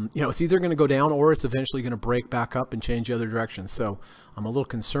 it's either going to go down or it's eventually going to break back up and change the other direction. So I'm a little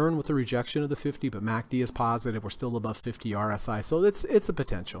concerned with the rejection of the 50, but MACD is positive. We're still above 50 RSI, so it's a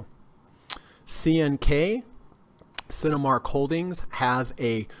potential. CNK, Cinemark Holdings, has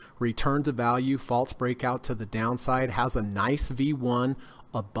a return to value, false breakout to the downside, has a nice V1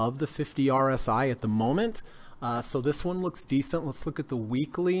 above the 50 RSI at the moment. So this one looks decent. Let's look at the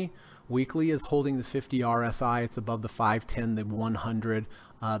weekly. Weekly is holding the 50 RSI. It's above the 510, the 100.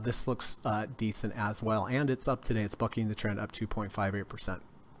 This looks decent as well. And it's up today. It's bucking the trend, up 2.58%.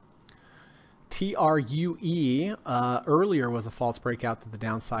 TRUE earlier was a false breakout to the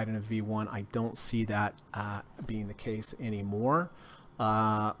downside in a V1. I don't see that being the case anymore.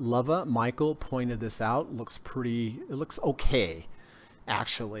 Lava, Michael pointed this out. It looks okay.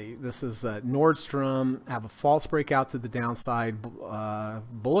 Actually, this is Nordstrom, have a false breakout to the downside,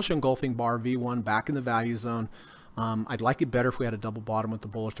 bullish engulfing bar, V1 back in the value zone. I'd like it better if we had a double bottom with the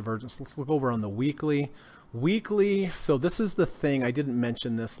bullish divergence. Let's look over on the weekly. So this is the thing, I didn't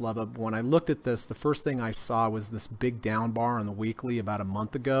mention this, Leva. When I looked at this, the first thing I saw was this big down bar on the weekly about a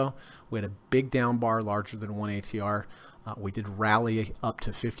month ago. We had a big down bar larger than 1 ATR. We did rally up to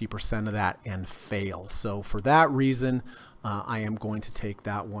 50% of that and fail. So for that reason, I am going to take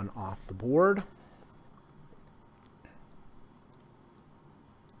that one off the board.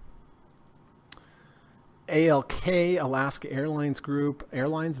 ALK, Alaska Airlines Group.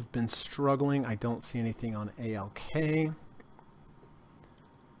 Airlines have been struggling. I don't see anything on ALK.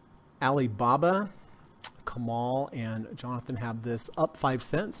 Alibaba, Kamal and Jonathan have this up 5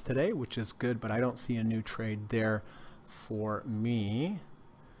 cents today, which is good, but I don't see a new trade there for me.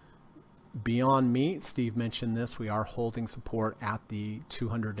 Beyond Meat, Steve mentioned this. We are holding support at the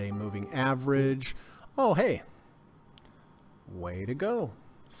 200-day moving average. Oh, hey, way to go.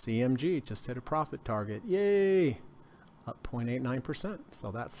 CMG just hit a profit target. Yay, up 0.89%.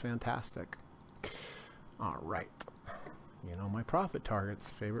 So that's fantastic. All right. You know, my profit target's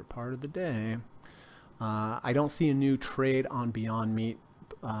favorite part of the day. I don't see a new trade on Beyond Meat.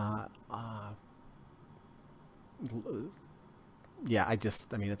 Yeah, I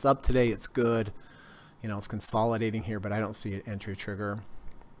mean, it's up today. It's good. You know, it's consolidating here, but I don't see an entry trigger.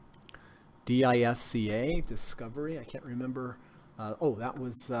 DISCA, Discovery. I can't remember. Oh, that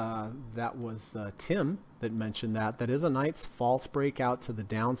was Tim that mentioned that. That is a nice false breakout to the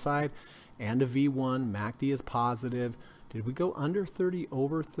downside and a V1. MACD is positive. Did we go under 30,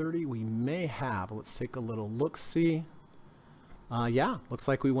 over 30? We may have. Let's take a little look-see. Yeah, looks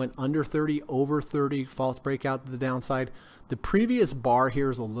like we went under 30, over 30, false breakout to the downside. The previous bar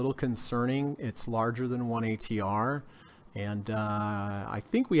here is a little concerning. It's larger than 1 ATR. And I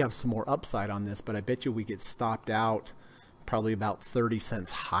think we have some more upside on this, but I bet you we get stopped out probably about 30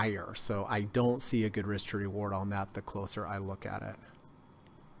 cents higher. So I don't see a good risk to reward on that the closer I look at it.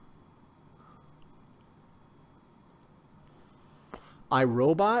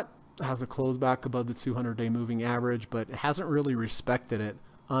 iRobot has a close back above the 200-day moving average, but it hasn't really respected it.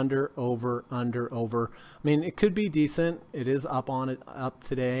 Under, over, under, over. I mean, it could be decent. It is up on it, up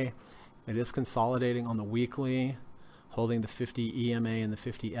today. It is consolidating on the weekly, holding the 50 EMA and the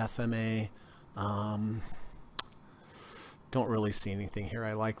 50 SMA. Don't really see anything here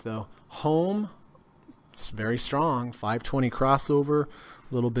I like though. Home, it's very strong. 520 crossover,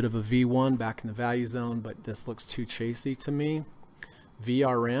 a little bit of a V1 back in the value zone, but this looks too chasey to me.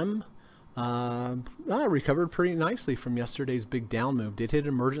 VRM, recovered pretty nicely from yesterday's big down move. Did hit an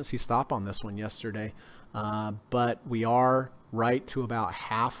emergency stop on this one yesterday, but we are right to about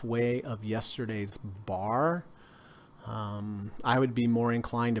halfway of yesterday's bar. I would be more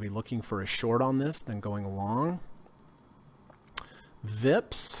inclined to be looking for a short on this than going long.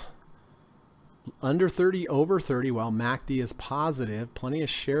 VIPs, under 30, over 30, while MACD is positive. Plenty of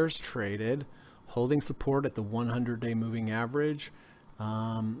shares traded, holding support at the 100-day moving average.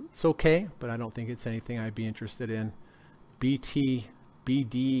 It's okay, but I don't think it's anything I'd be interested in. BDTX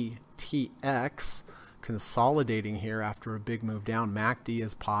consolidating here after a big move down. MACD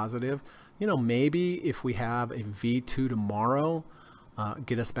is positive. You know, maybe if we have a V2 tomorrow,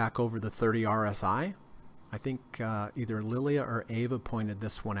 get us back over the 30 RSI. I think either Lilia or Ava pointed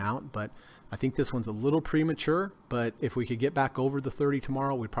this one out, but I think this one's a little premature. But if we could get back over the 30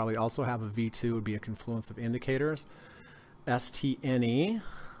 tomorrow, we'd probably also have a V2. It would be a confluence of indicators. STNE,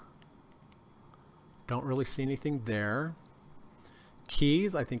 don't really see anything there.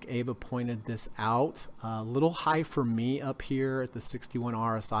 Keys, I think Ava pointed this out. A little high for me up here at the 61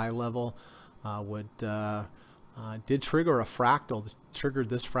 RSI level. Did trigger a fractal, triggered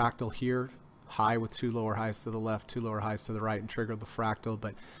this fractal here, high with two lower highs to the left, two lower highs to the right, and triggered the fractal,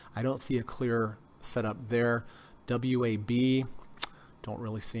 but I don't see a clear setup there. WAB, don't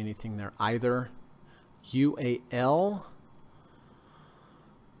really see anything there either. UAL,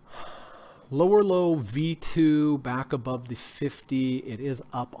 lower low V2 back above the 50. It is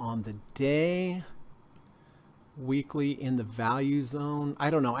up on the day. Weekly in the value zone. I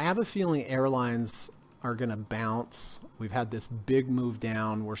don't know. I have a feeling airlines are going to bounce. We've had this big move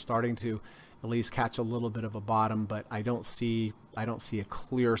down. We're starting to at least catch a little bit of a bottom, but I don't see a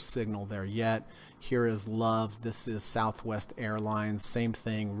clear signal there yet. Here is Love. This is Southwest Airlines. Same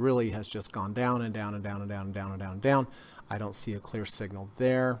thing. Really has just gone down and down and down and down and down and down and down. I don't see a clear signal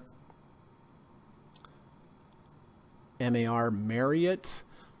there. MAR Marriott.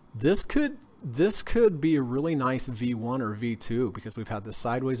 This could be a really nice V1 or V2 because we've had the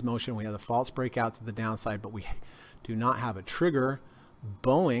sideways motion. We have the false breakout to the downside, but we do not have a trigger.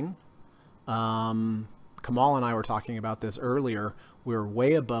 Boeing, Kamal and I were talking about this earlier. We're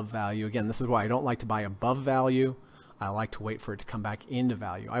way above value. Again, this is why I don't like to buy above value. I like to wait for it to come back into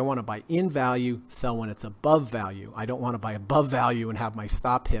value. I want to buy in value, sell when it's above value. I don't want to buy above value and have my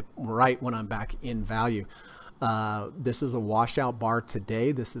stop hit right when I'm back in value. This is a washout bar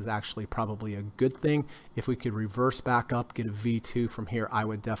today. This is actually probably a good thing. If we could reverse back up, get a V2 from here, I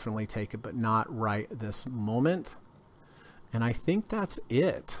would definitely take it, but not right this moment. And I think that's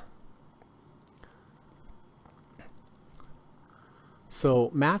it.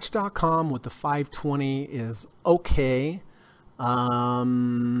 So Match.com with the 520 is okay. I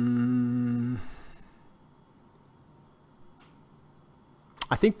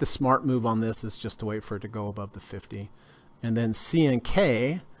think the smart move on this is just to wait for it to go above the 50. And then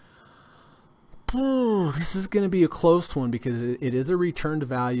CNK, this is going to be a close one because it is a return to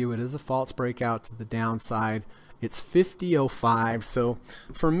value. It is a false breakout to the downside. It's 50.05. So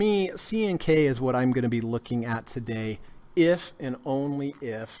for me, CNK is what I'm going to be looking at today if and only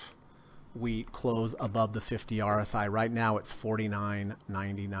if we close above the 50 RSI. Right now it's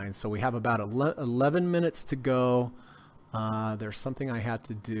 49.99. So we have about 11 minutes to go. There's something I had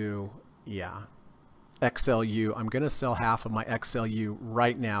to do. Yeah. XLU. I'm going to sell half of my XLU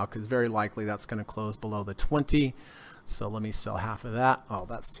right now because very likely that's going to close below the 20. So let me sell half of that. Oh,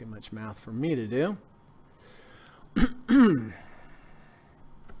 that's too much math for me to do.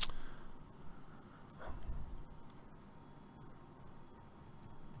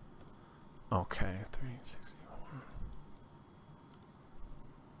 Okay, 361.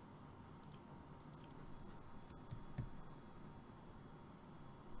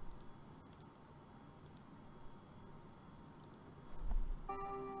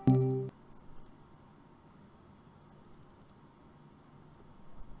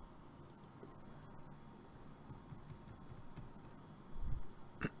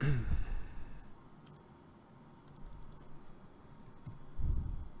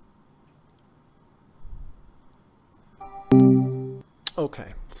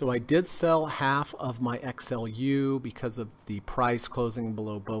 Okay, so I did sell half of my XLU because of the price closing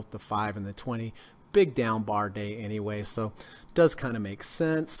below both the 5 and the 20. Big down bar day anyway, so it does kind of make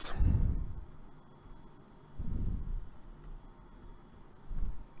sense.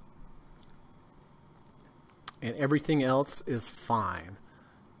 And everything else is fine.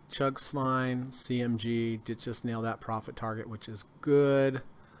 Chug's fine. CMG did just nail that profit target, which is good.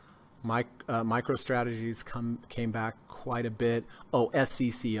 MicroStrategies came back quite a bit. Oh,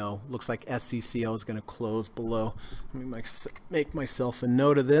 SCCO. Looks like SCCO is going to close below. Let me make myself a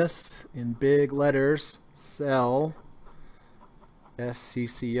note of this in big letters. Sell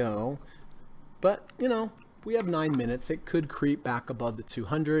SCCO. But, you know, we have 9 minutes. It could creep back above the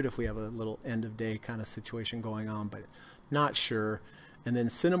 200 if we have a little end of day kind of situation going on, but not sure. And then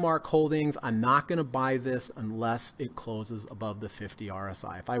Cinemark Holdings, I'm not going to buy this unless it closes above the 50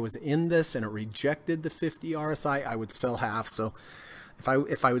 RSI. If I was in this and it rejected the 50 RSI, I would sell half. So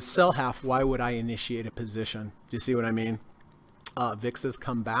if I would sell half, why would I initiate a position? Do you see what I mean? VIX has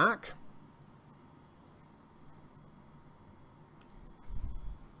come back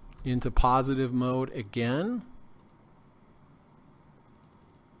into positive mode again.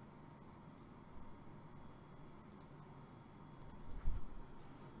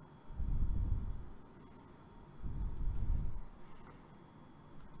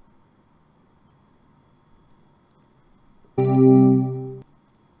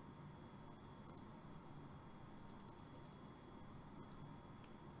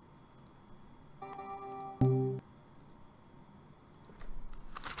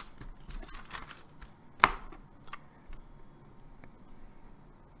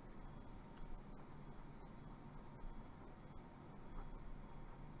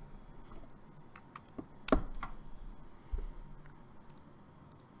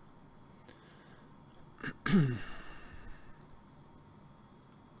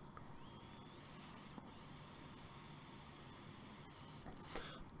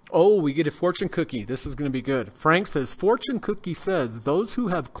 Oh, we get a fortune cookie. This is going to be good. Frank says, fortune cookie says, those who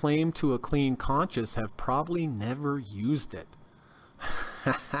have claimed to a clean conscience have probably never used it.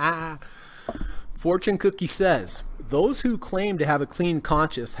 Fortune cookie says, those who claim to have a clean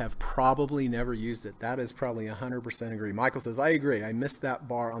conscience have probably never used it. That is probably 100% agree. Michael says, I agree. I missed that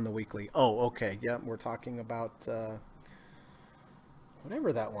bar on the weekly. Oh, okay. Yep, we're talking about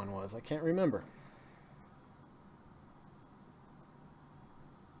whatever that one was. I can't remember.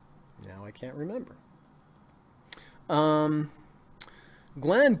 Now I can't remember.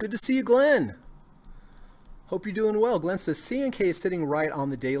 Glenn, good to see you, Glenn. Hope you're doing well. Glenn says CNK is sitting right on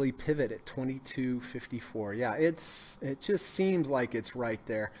the daily pivot at 22.54. Yeah, it just seems like it's right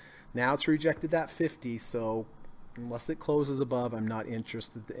there. Now it's rejected that 50, so unless it closes above, I'm not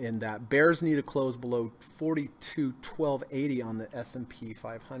interested in that. Bears need to close below 42.1280 on the S&P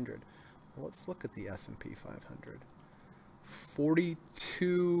 500. Well, let's look at the S&P 500.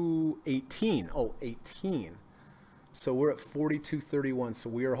 42.18. Oh, 18. So we're at 42.31. So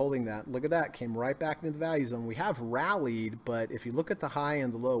we are holding that. Look at that. Came right back into the value zone. We have rallied, but if you look at the high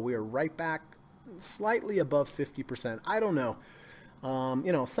and the low, we are right back slightly above 50%. I don't know.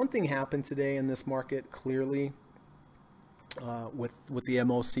 You know, something happened today in this market, clearly, with the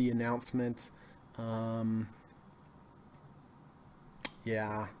MOC announcement.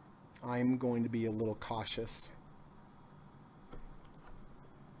 Yeah, I'm going to be a little cautious.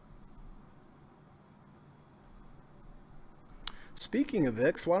 Speaking of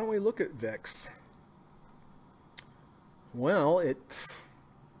VIX, why don't we look at VIX? Well, it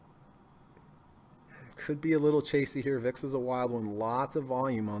could be a little chasey here. VIX is a wild one. Lots of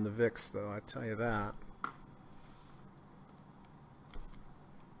volume on the VIX, though, I tell you that.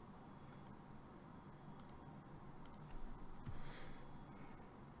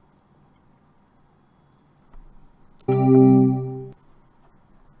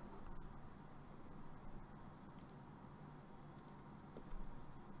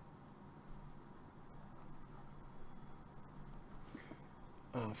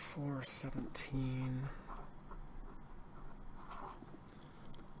 Oh, 417.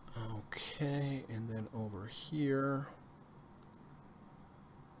 Okay, and then over here.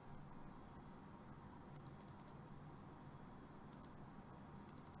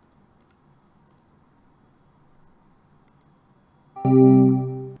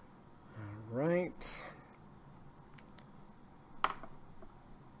 All right.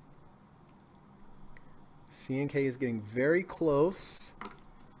 CNK is getting very close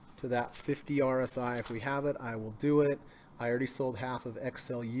to that 50 RSI. If we have it, I will do it. I already sold half of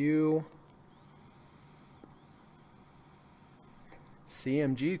XLU.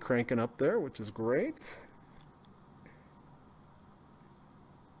 CMG cranking up there, which is great.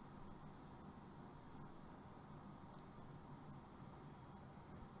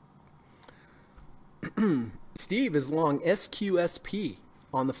 Steve is long SQSP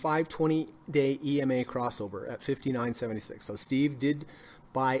on the 520-day EMA crossover at 59.76. So Steve did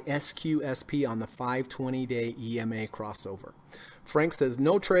buy SQSP on the 520-day EMA crossover. Frank says,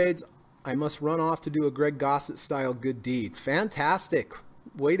 no trades. I must run off to do a Greg Gossett style good deed. Fantastic.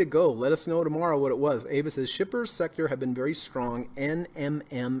 Way to go. Let us know tomorrow what it was. Ava says, shippers sector have been very strong.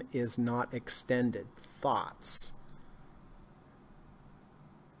 NMM is not extended. Thoughts?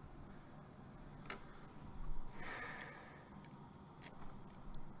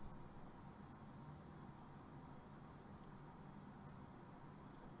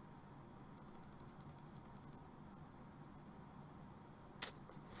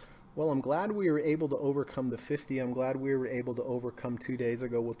 Well, I'm glad we were able to overcome the 50. I'm glad we were able to overcome 2 days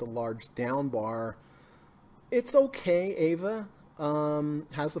ago with the large down bar. It's okay, Ava.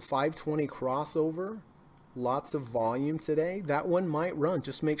 Has the 520 crossover. Lots of volume today. That one might run.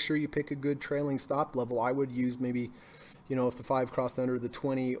 Just make sure you pick a good trailing stop level. I would use maybe, you know, if the 5 crossed under the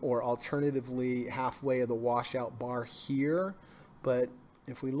 20, or alternatively halfway of the washout bar here. But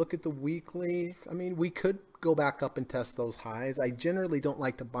if we look at the weekly, I mean, we could go back up and test those highs. I generally don't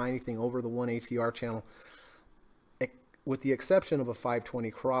like to buy anything over the 1 ATR channel, with the exception of a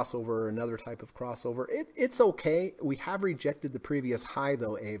 520 crossover or another type of crossover. It's okay. We have rejected the previous high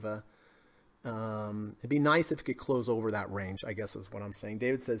though, Ava. It'd be nice if it could close over that range, I guess is what I'm saying.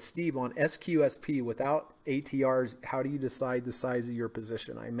 David says, Steve, on SQSP without ATRs, how do you decide the size of your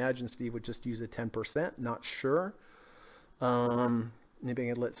position? I imagine Steve would just use a 10%, not sure. Maybe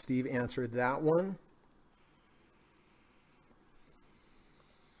I can let Steve answer that one.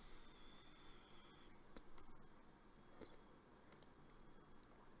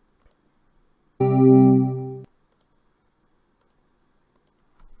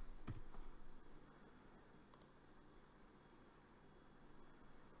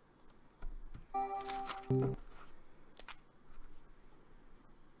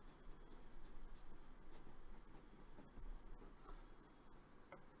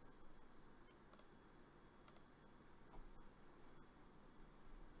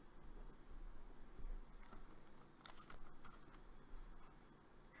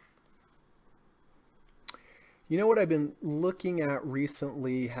 You know what I've been looking at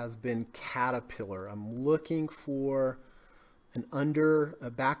recently has been Caterpillar. I'm looking for an under,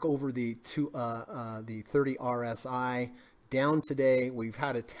 back over the 30 RSI, down today. We've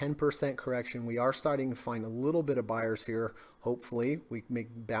had a 10% correction. We are starting to find a little bit of buyers here. Hopefully we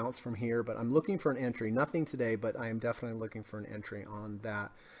make bounce from here, but I'm looking for an entry. Nothing today, but I am definitely looking for an entry on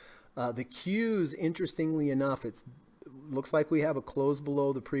that. The Qs, interestingly enough, looks like we have a close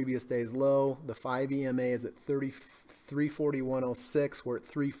below the previous day's low. The 5 EMA is at 341.06. We're at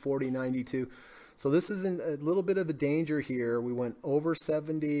 340.92. So this is a little bit of a danger here. We went over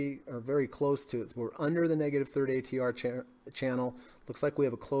 70 or very close to it. So we're under the negative 30 ATR channel. Looks like we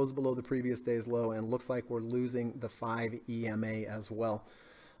have a close below the previous day's low, and looks like we're losing the 5 EMA as well.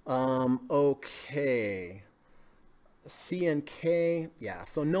 Okay. CNK, yeah,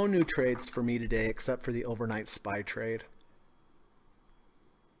 so no new trades for me today except for the overnight SPY trade.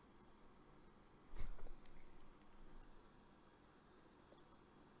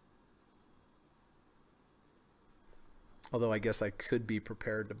 Although I guess I could be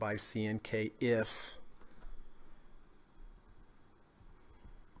prepared to buy CNK if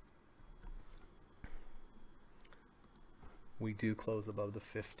we do close above the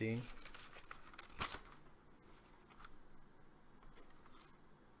 50.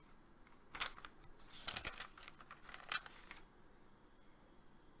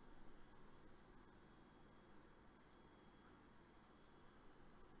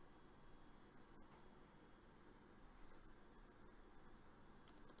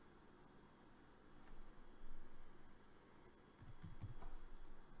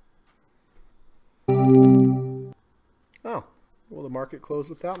 Oh, well, the market closed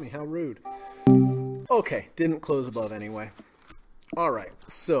without me. How rude. Okay, didn't close above anyway. All right,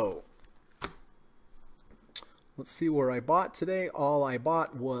 so let's see where I bought today. All I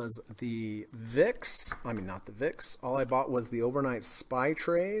bought was the VIX. I mean, not the VIX. All I bought was the overnight SPY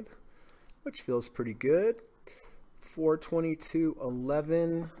trade, which feels pretty good.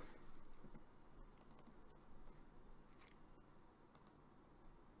 422.11.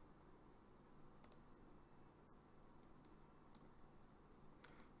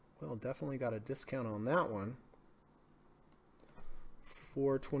 Well, definitely got a discount on that one.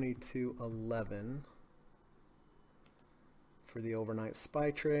 422.11 for the overnight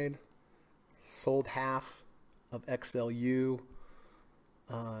SPY trade. Sold half of XLU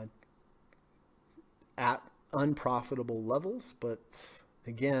at unprofitable levels, but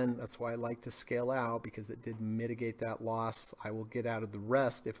again, that's why I like to scale out, because it did mitigate that loss. I will get out of the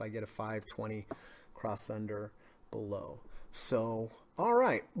rest if I get a 520 cross under below. So, all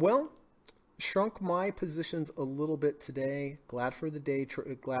right, well, shrunk my positions a little bit today. Glad for the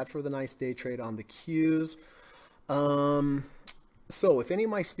nice day trade on the Qs. So if any of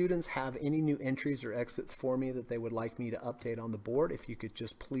my students have any new entries or exits for me that they would like me to update on the board, if you could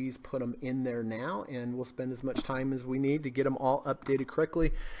just please put them in there now, and we'll spend as much time as we need to get them all updated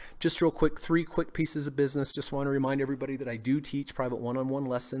correctly. Just real quick, 3 quick pieces of business. Just want to remind everybody that I do teach private one-on-one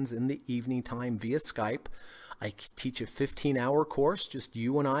lessons in the evening time via Skype. I teach a 15-hour course, just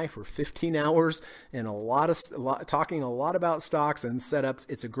you and I for 15 hours, and talking a lot about stocks and setups.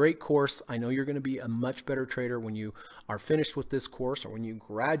 It's a great course. I know you're going to be a much better trader when you are finished with this course, or when you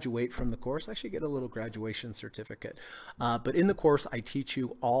graduate from the course. I should get a little graduation certificate. But in the course, I teach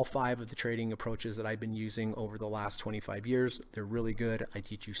you all 5 of the trading approaches that I've been using over the last 25 years. They're really good. I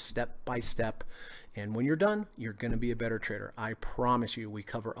teach you step by step. And when you're done, you're going to be a better trader. I promise you. We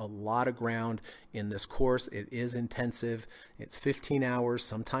cover a lot of ground in this course. It is intensive. It's 15 hours,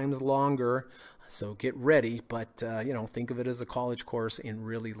 sometimes longer. So get ready, but you know, think of it as a college course in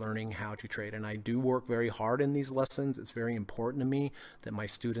really learning how to trade. And I do work very hard in these lessons. It's very important to me that my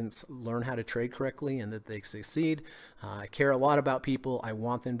students learn how to trade correctly and that they succeed. I care a lot about people. I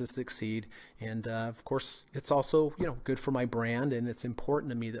want them to succeed. And of course, it's also, you know, good for my brand, and it's important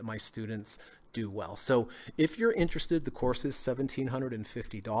to me that my students do well. So if you're interested, the course is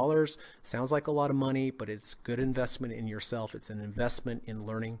 $1,750. Sounds like a lot of money, but it's good investment in yourself. It's an investment in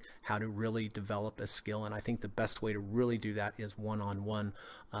learning how to really develop a skill. And I think the best way to really do that is one-on-one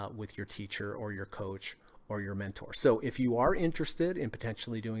with your teacher or your coach or your mentor. So if you are interested in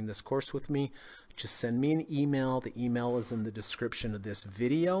potentially doing this course with me, just send me an email. The email is in the description of this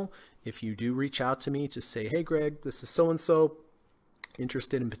video. If you do reach out to me, just say, hey, Greg, this is so-and-so,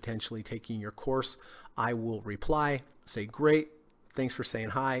 interested in potentially taking your course. I will reply, say, great, thanks for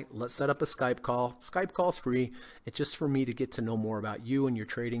saying hi. Let's set up a Skype call. Skype call's free. It's just for me to get to know more about you and your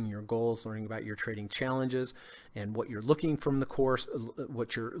trading, your goals, learning about your trading challenges and what you're looking from the course,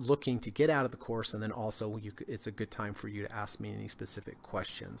 what you're looking to get out of the course. And then also it's a good time for you to ask me any specific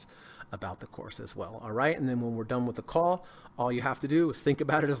questions about the course as well. All right. And then when we're done with the call, all you have to do is think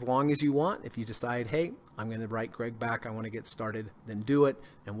about it as long as you want. If you decide, hey, I'm going to write Greg back, I want to get started, then do it,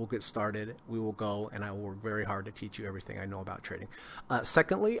 and we'll get started. We will go, and I will work very hard to teach you everything I know about trading.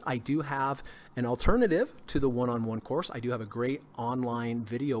 Secondly, I do have an alternative to the one-on-one course. I do have a great online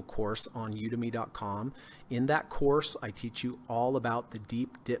video course on udemy.com. In that course, I teach you all about the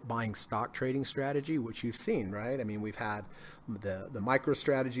deep dip buying stock trading strategy, which you've seen, right? I mean, we've had the micro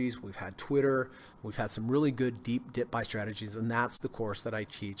strategies, we've had Twitter, we've had some really good deep dip buy strategies, and that's the course that I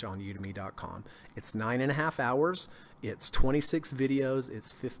teach on udemy.com. It's 9.5 hours, it's 26 videos,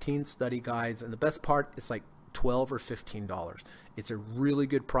 it's 15 study guides, and the best part, it's like $12 or $15. It's a really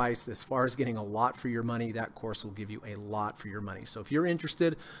good price as far as getting a lot for your money. That course will give you a lot for your money. So if you're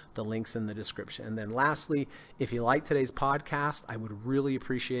interested, the link's in the description. And then lastly, if you like today's podcast, I would really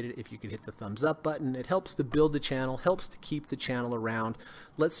appreciate it if you could hit the thumbs up button. It helps to build the channel, helps to keep the channel around,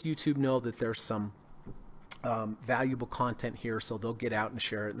 lets YouTube know that there's some valuable content here, so they'll get out and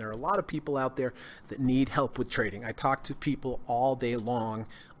share it. And there are a lot of people out there that need help with trading. I talk to people all day long,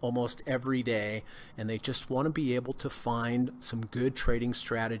 almost every day, and they just want to be able to find some good trading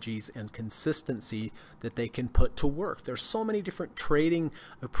strategies and consistency that they can put to work. There's so many different trading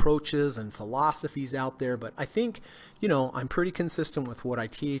approaches and philosophies out there, but I think, you know, I'm pretty consistent with what I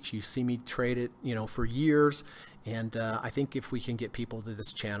teach. You see me trade it, you know, for years. And I think if we can get people to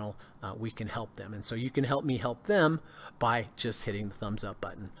this channel, we can help them. And so you can help me help them by just hitting the thumbs up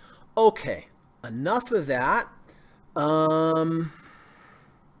button. Okay, enough of that.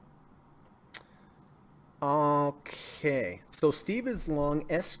 Okay, so Steve is long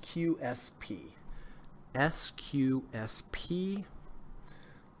SQSP. SQSP.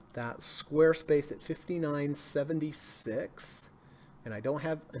 That's Squarespace at 59.76. And I don't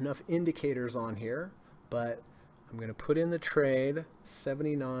have enough indicators on here, but I'm going to put in the trade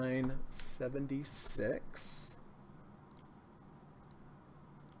 79.76,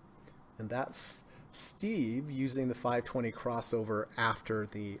 and that's Steve using the 520 crossover after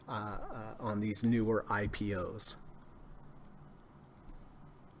the on these newer IPOs.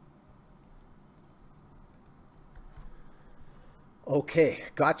 Okay,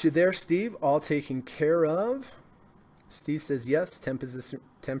 got you there, Steve. All taken care of. Steve says yes,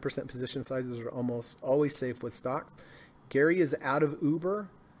 10% position sizes are almost always safe with stocks. Gary is out of Uber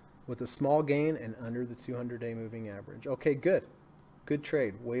with a small gain and under the 200-day moving average. Okay, good. Good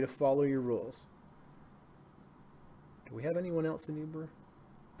trade. Way to follow your rules. Do we have anyone else in Uber?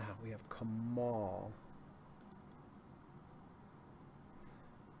 We have Kamal.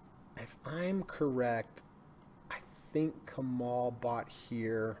 If I'm correct, I think Kamal bought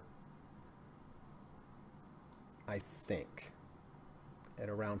here, I think, at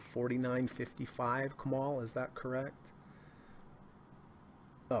around 49.55. Kamal, is that correct?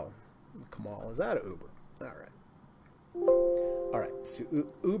 Oh, Kamal is out of Uber. All right. All right, so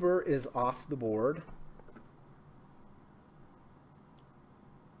Uber is off the board.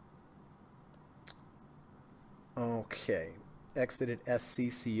 Okay, exited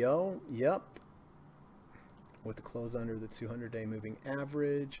SCCO. Yep. with the close under the 200-day moving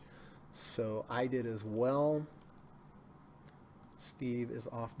average. So I did as well. Steve is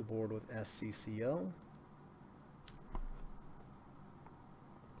off the board with SCCO.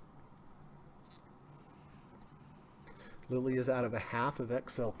 Lily is out of a half of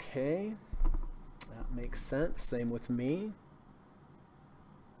XLK. That makes sense. Same with me.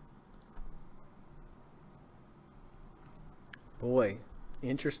 Boy,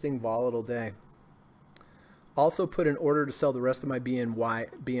 interesting volatile day. Also put an order to sell the rest of my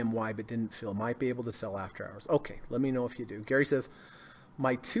BMY, but didn't fill. Might be able to sell after hours. Okay, let me know if you do. Gary says,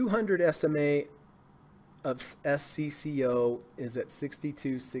 my 200 SMA of SCCO is at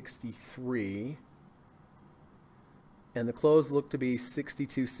 62.63. And the close looked to be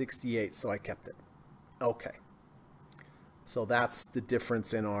 62.68, so I kept it. Okay. So that's the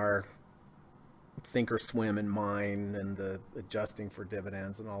difference in our Thinkorswim and mine and the adjusting for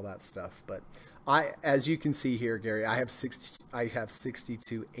dividends and all that stuff. But as you can see here, Gary, I have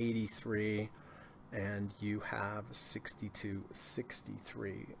 62.83 and you have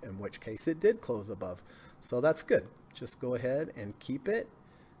 62.63, in which case it did close above. So that's good. Just go ahead and keep it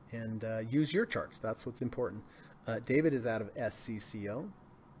and use your charts. That's what's important. David is out of SCCO.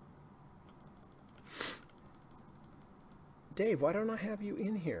 Dave, why don't I have you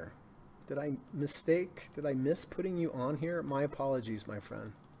in here? Did I miss putting you on here? My apologies, my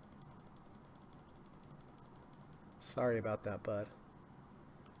friend. Sorry about that, bud.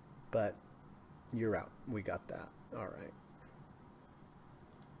 But you're out. We got that. All right.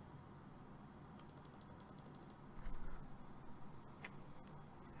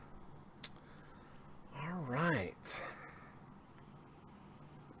 All right.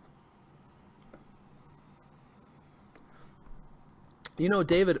 You know,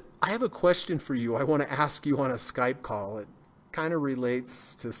 David, I have a question for you. I want to ask you on a Skype call. It kind of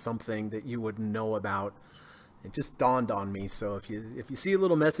relates to something that you would know about. It just dawned on me. So if you see a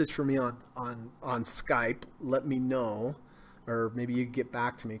little message from me on Skype, let me know, or maybe you get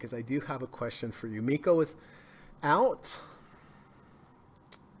back to me because I do have a question for you. Miko is out.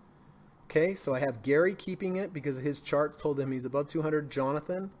 Okay, so I have Gary keeping it because his chart told him he's above 200.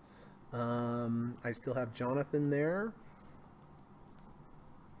 Jonathan, I still have Jonathan there.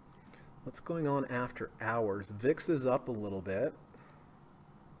 What's going on after hours? VIX is up a little bit.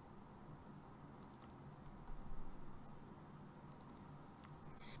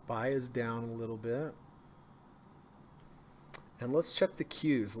 SPY is down a little bit. And let's check the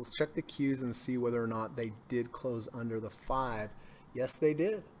Qs. Let's check the Qs and see whether or not they did close under the 5. Yes, they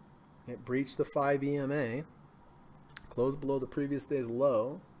did. It breached the 5 EMA. Closed below the previous day's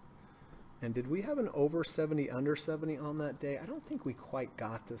low. And did we have an over 70, under 70 on that day? I don't think we quite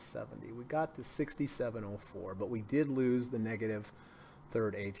got to 70. We got to 67.04, but we did lose the negative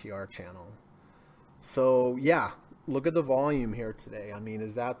third ATR channel. So yeah, look at the volume here today. I mean,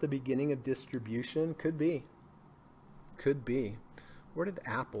 is that the beginning of distribution? Could be. Could be. Where did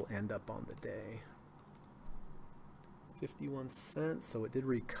Apple end up on the day? 51 cents, so it did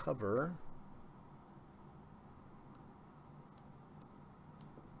recover.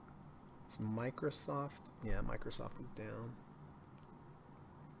 It's Microsoft. Yeah, Microsoft is down.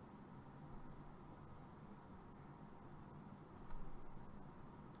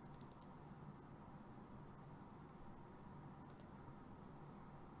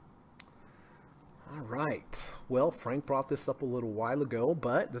 All right. Well, Frank brought this up a little while ago,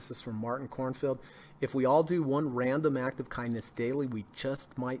 but this is from Martin Cornfield. If we all do one random act of kindness daily, we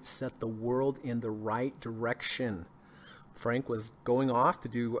just might set the world in the right direction. Frank was going off to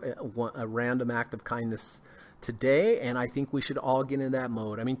do a random act of kindness today, and I think we should all get in that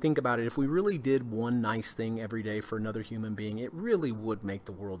mode. I mean, think about it. If we really did one nice thing every day for another human being, it really would make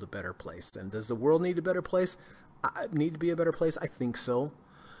the world a better place. And does the world need a better place? Need to be a better place? I think so,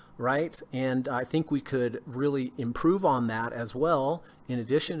 right? And I think we could really improve on that as well. In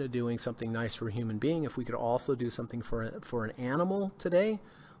addition to doing something nice for a human being, if we could also do something for an animal today,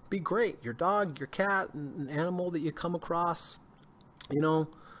 be great. Your dog, your cat, an animal that you come across, you know,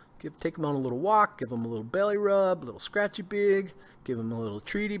 take them on a little walk, give them a little belly rub, a little scratchy big, give them a little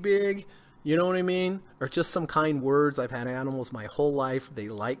treaty big, you know what I mean? Or just some kind words. I've had animals my whole life. They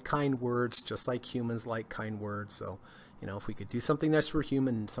like kind words, just like humans like kind words. So, you know, if we could do something nice for a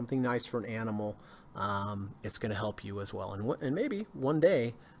human, something nice for an animal, it's going to help you as well. And maybe one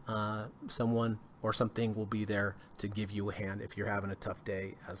day someone or something will be there to give you a hand if you're having a tough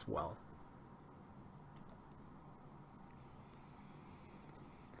day as well.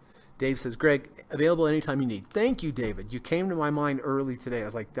 Dave says, Greg, available anytime you need. Thank you, David. You came to my mind early today. I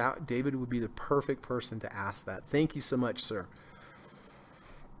was like, David would be the perfect person to ask that. Thank you so much, sir.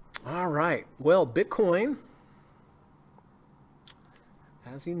 All right. Well, Bitcoin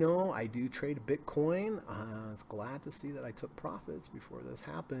As you know, I do trade Bitcoin. I was glad to see that I took profits before this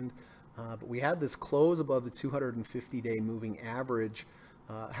happened. But we had this close above the 250-day moving average.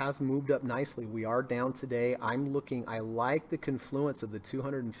 Has moved up nicely. We are down today. I like the confluence of the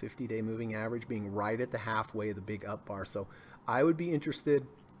 250-day moving average being right at the halfway of the big up bar. So I would be interested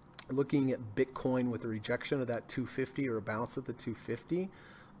looking at Bitcoin with a rejection of that 250 or a bounce at the 250.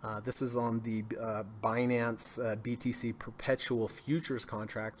 This is on the Binance BTC perpetual futures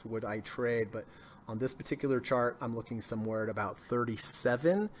contracts would I trade, but on this particular chart I'm looking somewhere at about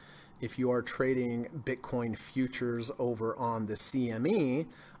 37. If you are trading Bitcoin futures over on the CME,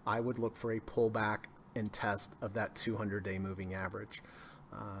 I would look for a pullback and test of that 200-day moving average.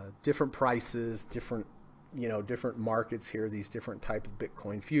 Different prices, different markets here, these different type of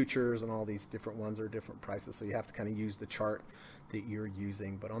Bitcoin futures and all these different ones are different prices. So you have to kind of use the chart that you're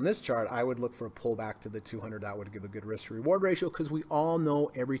using. But on this chart, I would look for a pullback to the 200. That would give a good risk to reward ratio because we all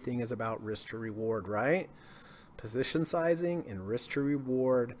know everything is about risk to reward, right? Position sizing and risk to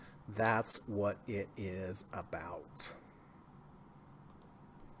reward, that's what it is about.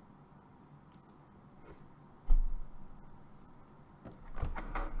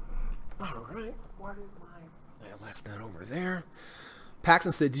 All right, where did I left that over there.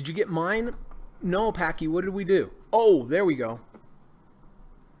 Paxton said, did you get mine? No, Packy, what did we do? Oh, there we go.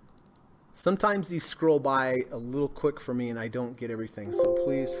 Sometimes these scroll by a little quick for me and I don't get everything, so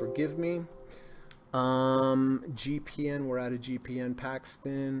please forgive me. GPN, we're out of GPN,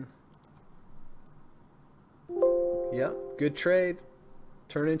 Paxton. Yep, good trade.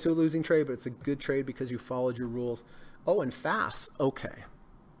 Turn into a losing trade, but it's a good trade because you followed your rules. Oh, and fast. Okay.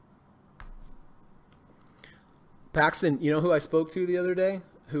 Paxton, you know who I spoke to the other day?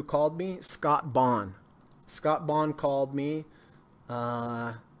 Who called me? Scott Bond. Scott Bond called me.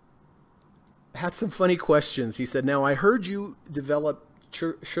 Had some funny questions. He said, now I heard you develop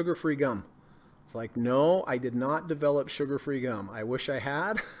sugar-free gum. It's like, no, I did not develop sugar-free gum. I wish I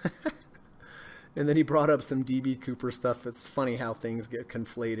had. And then he brought up some DB Cooper stuff. It's funny how things get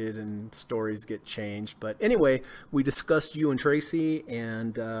conflated and stories get changed. But anyway, we discussed you and Tracy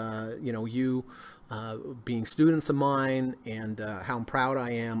and, you being students of mine and how proud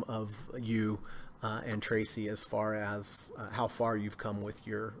I am of you and Tracy as far as how far you've come with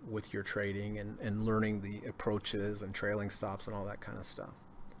your trading and learning the approaches and trailing stops and all that kind of stuff.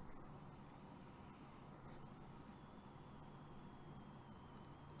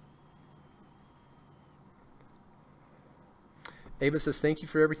 Ava says, thank you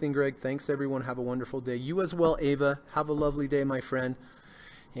for everything, Greg. Thanks, everyone. Have a wonderful day. You as well, Ava. Have a lovely day, my friend.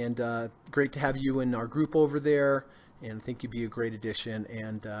 And great to have you in our group over there. And I think you'd be a great addition.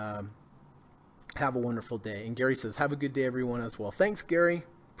 And have a wonderful day. And Gary says, have a good day, everyone, as well. Thanks, Gary.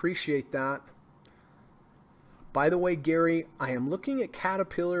 Appreciate that. By the way, Gary, I am looking at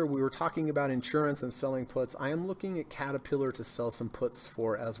Caterpillar. We were talking about insurance and selling puts. I am looking at Caterpillar to sell some puts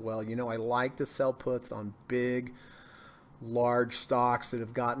for as well. You know, I like to sell puts on big, large stocks that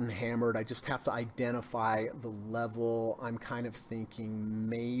have gotten hammered. I just have to identify the level. I'm kind of thinking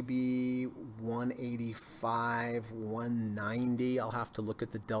maybe 185, 190. I'll have to look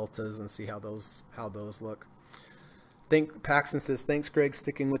at the deltas and see how those look. Paxton says, thanks, Greg,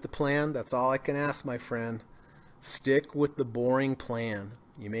 sticking with the plan. That's all I can ask, my friend. Stick with the boring plan.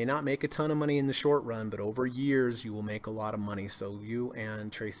 You may not make a ton of money in the short run, but over years you will make a lot of money. So you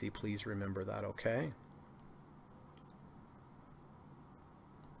and Tracy, please remember that, okay?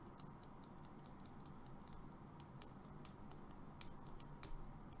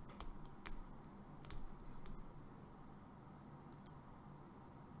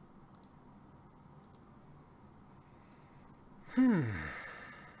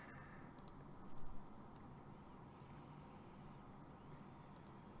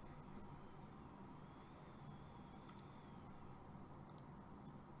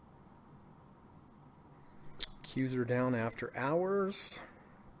 Qs are down after hours.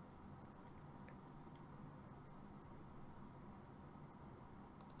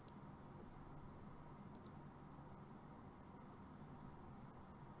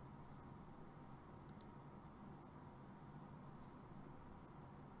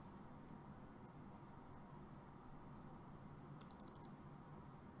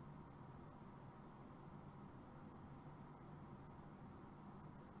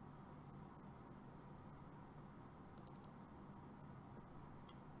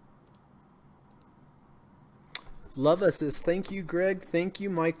 Love us says, thank you, Greg. Thank you,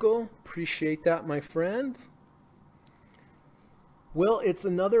 Michael. Appreciate that, my friend. Well, it's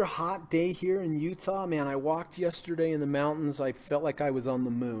another hot day here in Utah. Man, I walked yesterday in the mountains. I felt like I was on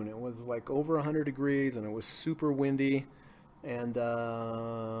the moon. It was like over 100 degrees and it was super windy. And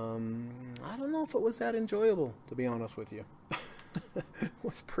I don't know if it was that enjoyable, to be honest with you. It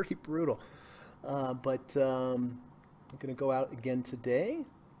was pretty brutal. But I'm going to go out again today.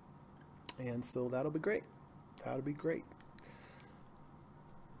 And so that'll be great. That'll be great.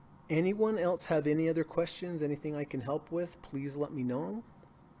 Anyone else have any other questions? Anything I can help with? Please let me know.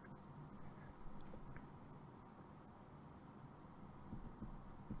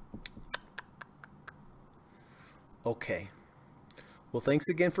 Okay. Well, thanks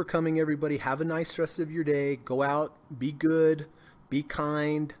again for coming, everybody. Have a nice rest of your day. Go out, be good, be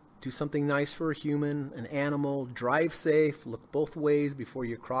kind, do something nice for a human, an animal, drive safe, look both ways before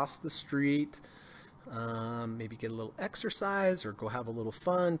you cross the street. Maybe get a little exercise or go have a little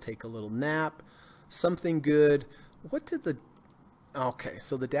fun, take a little nap, something good. What did the... Okay,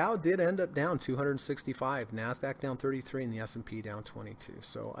 so the Dow did end up down 265, NASDAQ down 33, and the S&P down 22.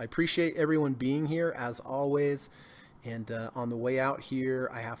 So I appreciate everyone being here as always. And on the way out here,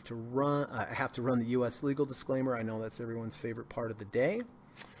 I have to run the U.S. legal disclaimer. I know that's everyone's favorite part of the day.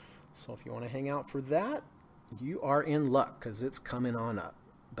 So if you want to hang out for that, you are in luck because it's coming on up.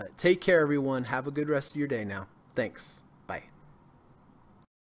 But take care, everyone. Have a good rest of your day now. Thanks. Bye.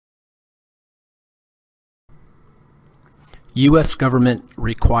 U.S. government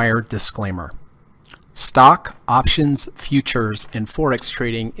required disclaimer. Stock, options, futures, and forex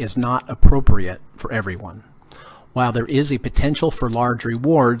trading is not appropriate for everyone. While there is a potential for large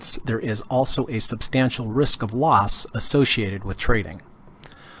rewards, there is also a substantial risk of loss associated with trading.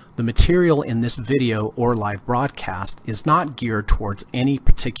 The material in this video or live broadcast is not geared towards any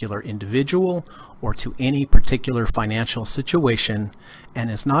particular individual or to any particular financial situation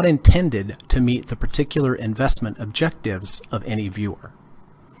and is not intended to meet the particular investment objectives of any viewer.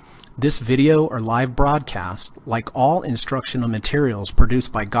 This video or live broadcast, like all instructional materials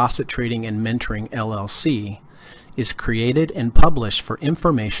produced by Gossett Trading and Mentoring LLC, is created and published for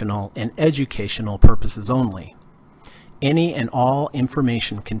informational and educational purposes only. Any and all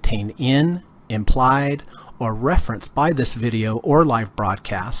information contained in, implied, or referenced by this video or live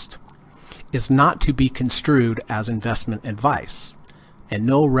broadcast is not to be construed as investment advice, and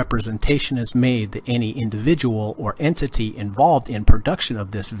no representation is made that any individual or entity involved in production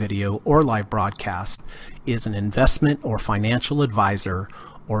of this video or live broadcast is an investment or financial advisor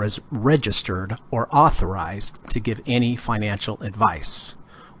or is registered or authorized to give any financial advice.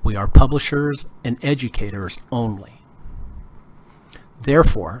 We are publishers and educators only.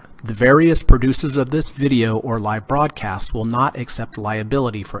 Therefore, the various producers of this video or live broadcast will not accept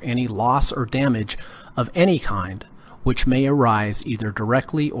liability for any loss or damage of any kind which may arise either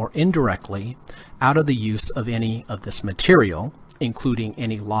directly or indirectly out of the use of any of this material, including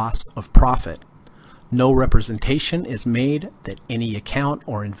any loss of profit. No representation is made that any account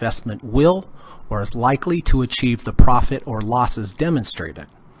or investment will or is likely to achieve the profit or losses demonstrated.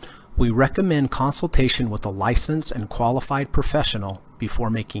 We recommend consultation with a licensed and qualified professional before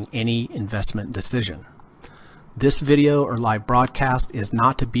making any investment decision. This video or live broadcast is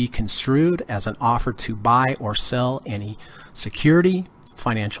not to be construed as an offer to buy or sell any security,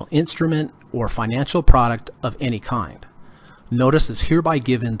 financial instrument, or financial product of any kind. Notice is hereby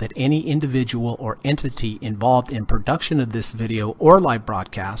given that any individual or entity involved in production of this video or live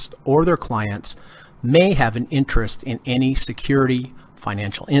broadcast or their clients may have an interest in any security,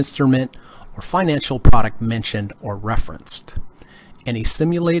 financial instrument, or financial product mentioned or referenced. Any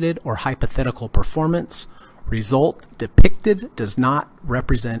simulated or hypothetical performance result depicted does not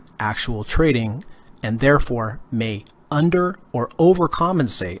represent actual trading and therefore may under or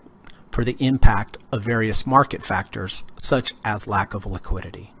overcompensate for the impact of various market factors such as lack of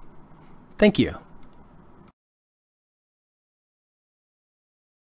liquidity. Thank you.